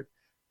you've heard,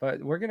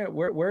 but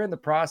we're in the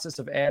process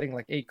of adding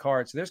like 8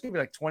 cards. So there's going to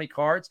be like 20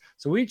 cards.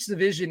 So each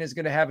division is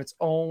going to have its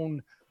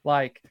own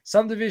Like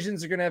some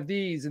divisions are going to have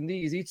these and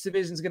these. Each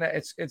division's going to,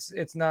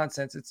 it's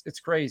nonsense. It's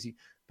crazy.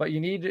 But you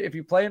need to, if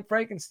you play in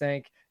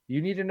Frankenstein,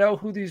 you need to know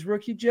who these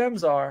rookie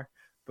gems are,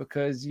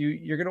 because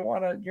you're going to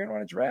want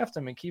to draft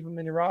them and keep them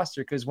in your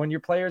roster. Because when your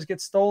players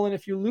get stolen,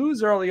 if you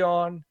lose early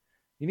on,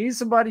 you need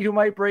somebody who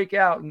might break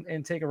out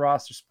and take a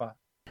roster spot.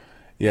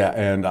 Yeah,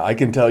 and I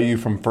can tell you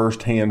from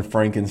firsthand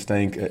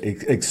Frankenstein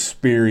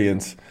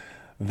experience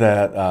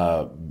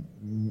that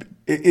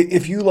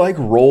if you like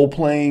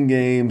role-playing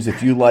games,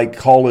 if you like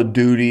Call of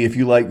Duty, if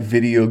you like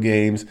video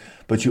games,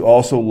 but you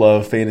also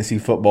love fantasy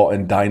football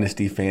and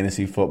Dynasty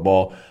fantasy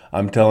football,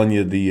 I'm telling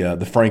you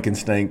the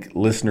Frankenstein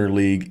Listener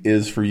League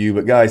is for you.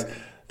 But guys,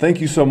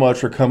 thank you so much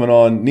for coming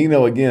on.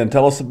 Nino, again,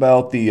 tell us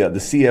about the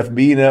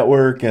CFB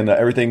network and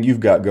everything you've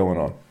got going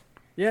on.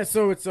 Yeah,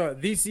 so it's the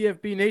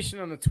CFB Nation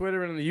on the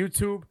Twitter and on the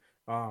YouTube.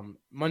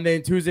 Monday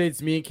and Tuesday,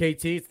 it's me and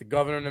KT. It's the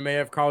governor and the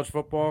mayor of college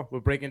football. We're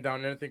breaking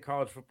down anything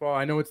college football.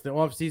 I know it's the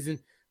off season,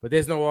 but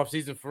there's no off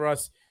season for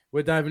us.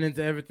 We're diving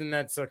into everything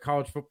that's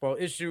college football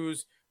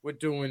issues. We're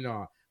doing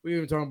we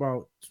even talking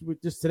about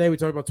just today. We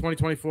talked about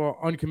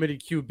 2024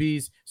 uncommitted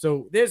QBs.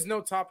 So there's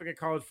no topic in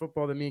college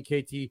football that me and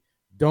KT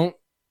don't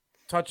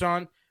touch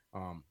on.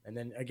 And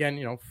then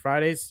again,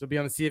 Fridays will be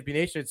on the CFB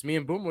Nation. It's me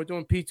and Boom. We're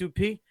doing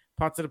P2P,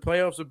 parts of the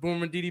playoffs with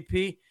Boomer and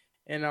DDP,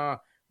 and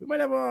we might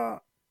have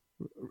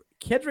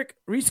Kedrick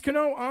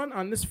Reese-Cano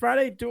on this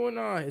Friday doing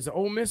his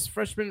Ole Miss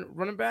freshman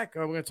running back.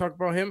 We're going to talk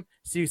about him,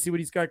 see what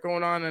he's got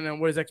going on, and then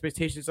what his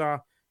expectations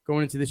are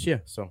going into this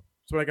year. So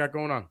that's what I got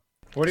going on.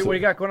 What do you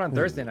got going on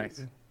Thursday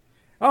nights?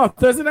 Oh,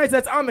 Thursday nights,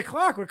 that's On the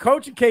Clock with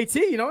Coach and KT.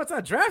 It's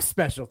our draft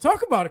special.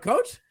 Talk about it,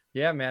 Coach.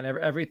 Yeah, man.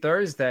 Every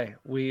Thursday,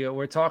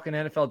 we're talking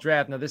NFL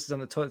draft. Now, this is on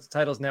the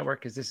Titles Network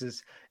because this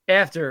is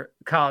after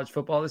college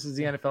football. This is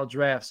the NFL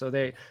draft, so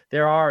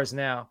they're ours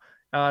now.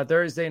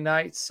 Thursday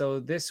nights. So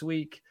this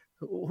week,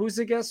 who's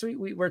the guest?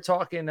 We're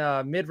talking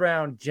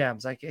mid-round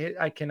gems. I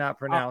cannot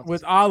pronounce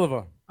with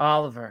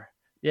Oliver.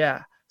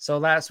 Yeah. So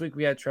last week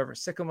we had Trevor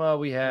Sikkema.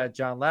 We had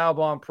John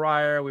Laubon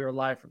prior. We were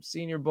live from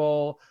Senior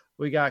Bowl.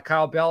 We got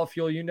Kyle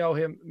Bellafuel. You know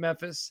him,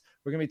 Memphis.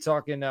 We're going to be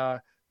talking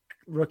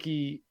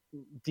rookie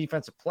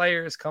defensive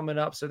players coming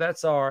up. So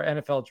that's our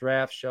NFL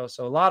draft show.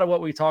 So a lot of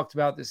what we talked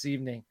about this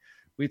evening,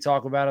 we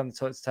talk about on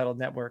the Title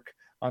Network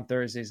on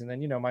Thursdays. And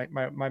then,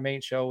 my main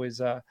show is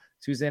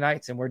Tuesday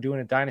nights, and we're doing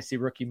a Dynasty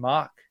rookie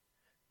mock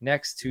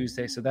next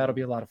Tuesday. So that'll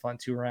be a lot of fun,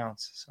 2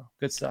 rounds. So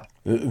good stuff.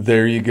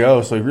 There you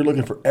go. So if you're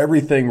looking for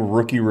everything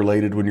rookie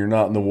related when you're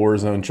not in the war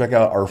zone, check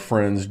out our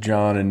friends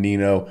John and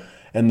Nino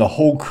and the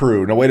whole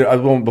crew. Now, wait,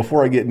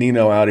 before I get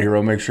Nino out of here,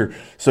 I'll make sure.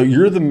 So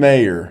you're the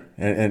mayor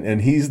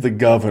and he's the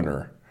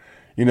governor.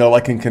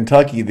 Like in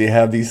Kentucky, they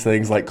have these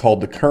things like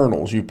called the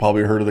colonels. You've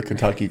probably heard of the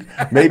Kentucky.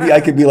 Maybe I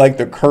could be like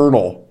the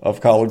colonel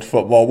of college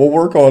football. We'll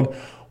work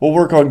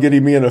on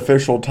getting me an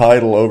official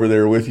title over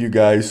there with you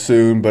guys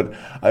soon. But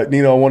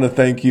Nino, I want to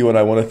thank you, and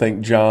I want to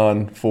thank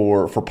John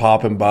for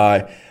popping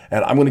by.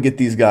 And I'm going to get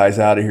these guys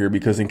out of here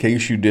because in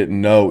case you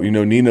didn't know,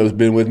 Nino's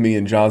been with me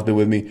and John's been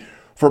with me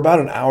for about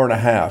an hour and a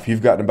half.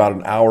 You've gotten about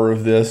an hour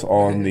of this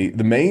on the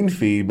main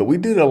feed, but we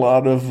did a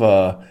lot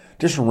of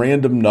just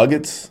random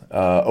nuggets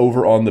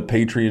over on the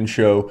Patreon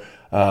show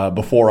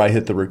before I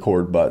hit the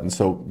record button.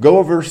 So go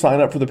over,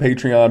 sign up for the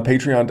Patreon,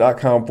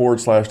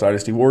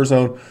 patreon.com/Dynasty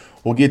Warzone.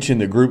 We'll get you in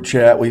the group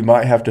chat. We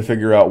might have to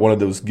figure out one of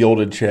those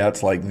gilded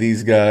chats like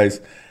these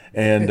guys.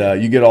 And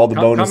you get all the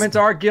bonus. Come into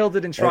our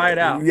gilded and try it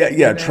out.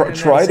 Yeah.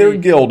 Try their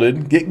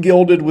gilded. Get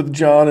gilded with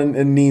John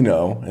and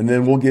Nino, and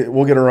then we'll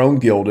get our own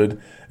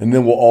gilded, and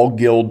then we'll all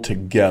gild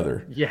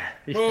together. Yeah.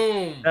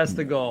 Boom. That's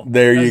the goal.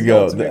 There That's you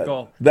go.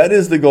 Goal. That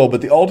is the goal.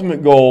 But the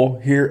ultimate goal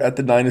here at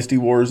the Dynasty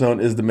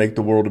Warzone is to make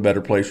the world a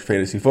better place for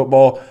fantasy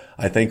football.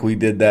 I think we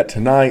did that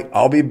tonight.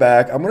 I'll be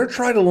back. I'm going to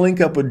try to link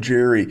up with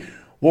Jerry.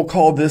 We'll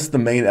call this the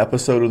main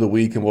episode of the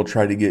week, and we'll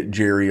try to get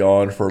Jerry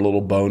on for a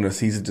little bonus.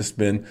 He's just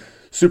been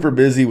super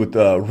busy with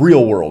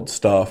real world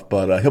stuff,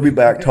 but he'll be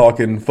back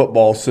talking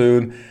football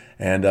soon.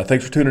 And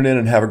thanks for tuning in,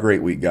 and have a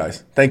great week,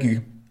 guys. Thank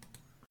you.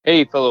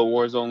 Hey, fellow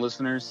Warzone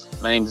listeners.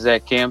 My name is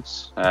Zach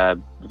Camps. If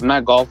I'm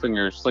not golfing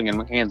or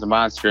slinging hands of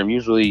monster, I'm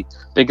usually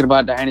thinking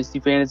about Dynasty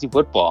Fantasy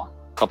Football.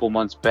 A couple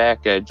months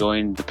back, I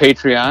joined the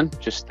Patreon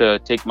just to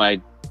take my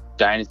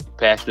Dynasty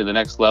passion to the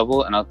next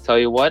level. And I'll tell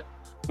you what,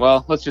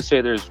 well, let's just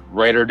say there's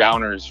writer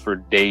downers for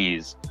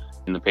days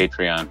in the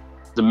Patreon.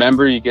 As a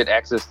member, you get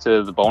access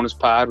to the bonus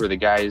pod where the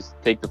guys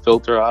take the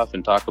filter off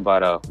and talk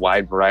about a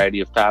wide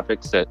variety of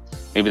topics that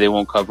maybe they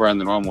won't cover on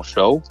the normal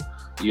show.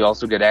 You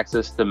also get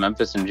access to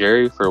Memphis and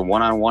Jerry for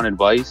one-on-one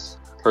advice,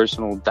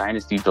 personal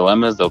Dynasty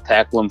dilemmas. They'll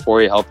tackle them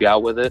for you, help you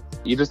out with it.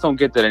 You just don't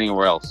get that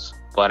anywhere else.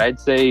 But I'd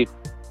say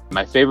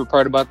my favorite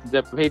part about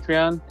the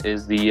Patreon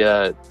is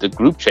the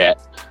group chat.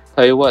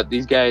 Tell you what,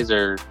 these guys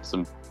are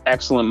some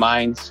excellent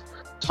minds.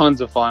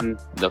 Tons of fun.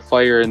 The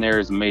fire in there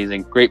is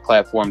amazing. Great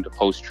platform to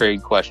post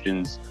trade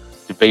questions,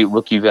 debate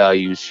rookie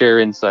values, share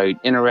insight,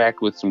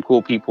 interact with some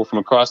cool people from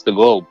across the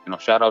globe.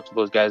 Shout out to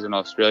those guys in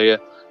Australia.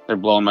 They're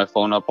blowing my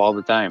phone up all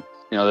the time.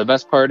 The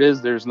best part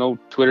is there's no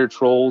Twitter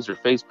trolls or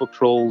Facebook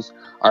trolls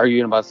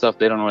arguing about stuff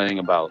they don't know anything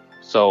about.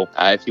 So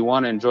if you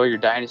want to enjoy your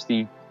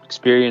Dynasty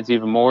experience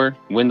even more,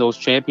 win those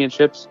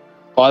championships,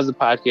 pause the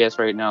podcast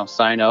right now,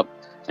 sign up,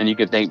 and you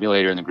can thank me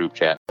later in the group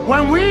chat.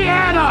 When we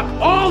add up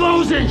all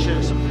those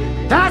inches,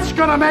 that's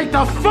gonna make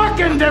the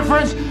fucking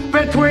difference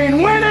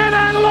between winning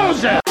and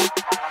losing.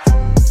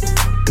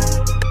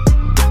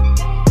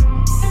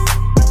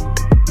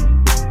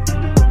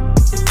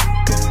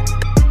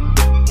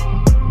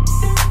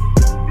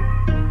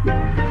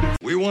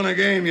 We won a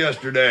game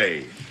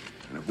yesterday.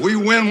 And if we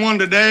win one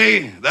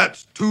today,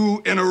 that's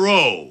 2 in a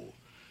row.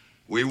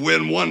 We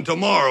win one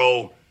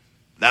tomorrow,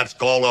 that's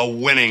called a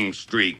winning streak.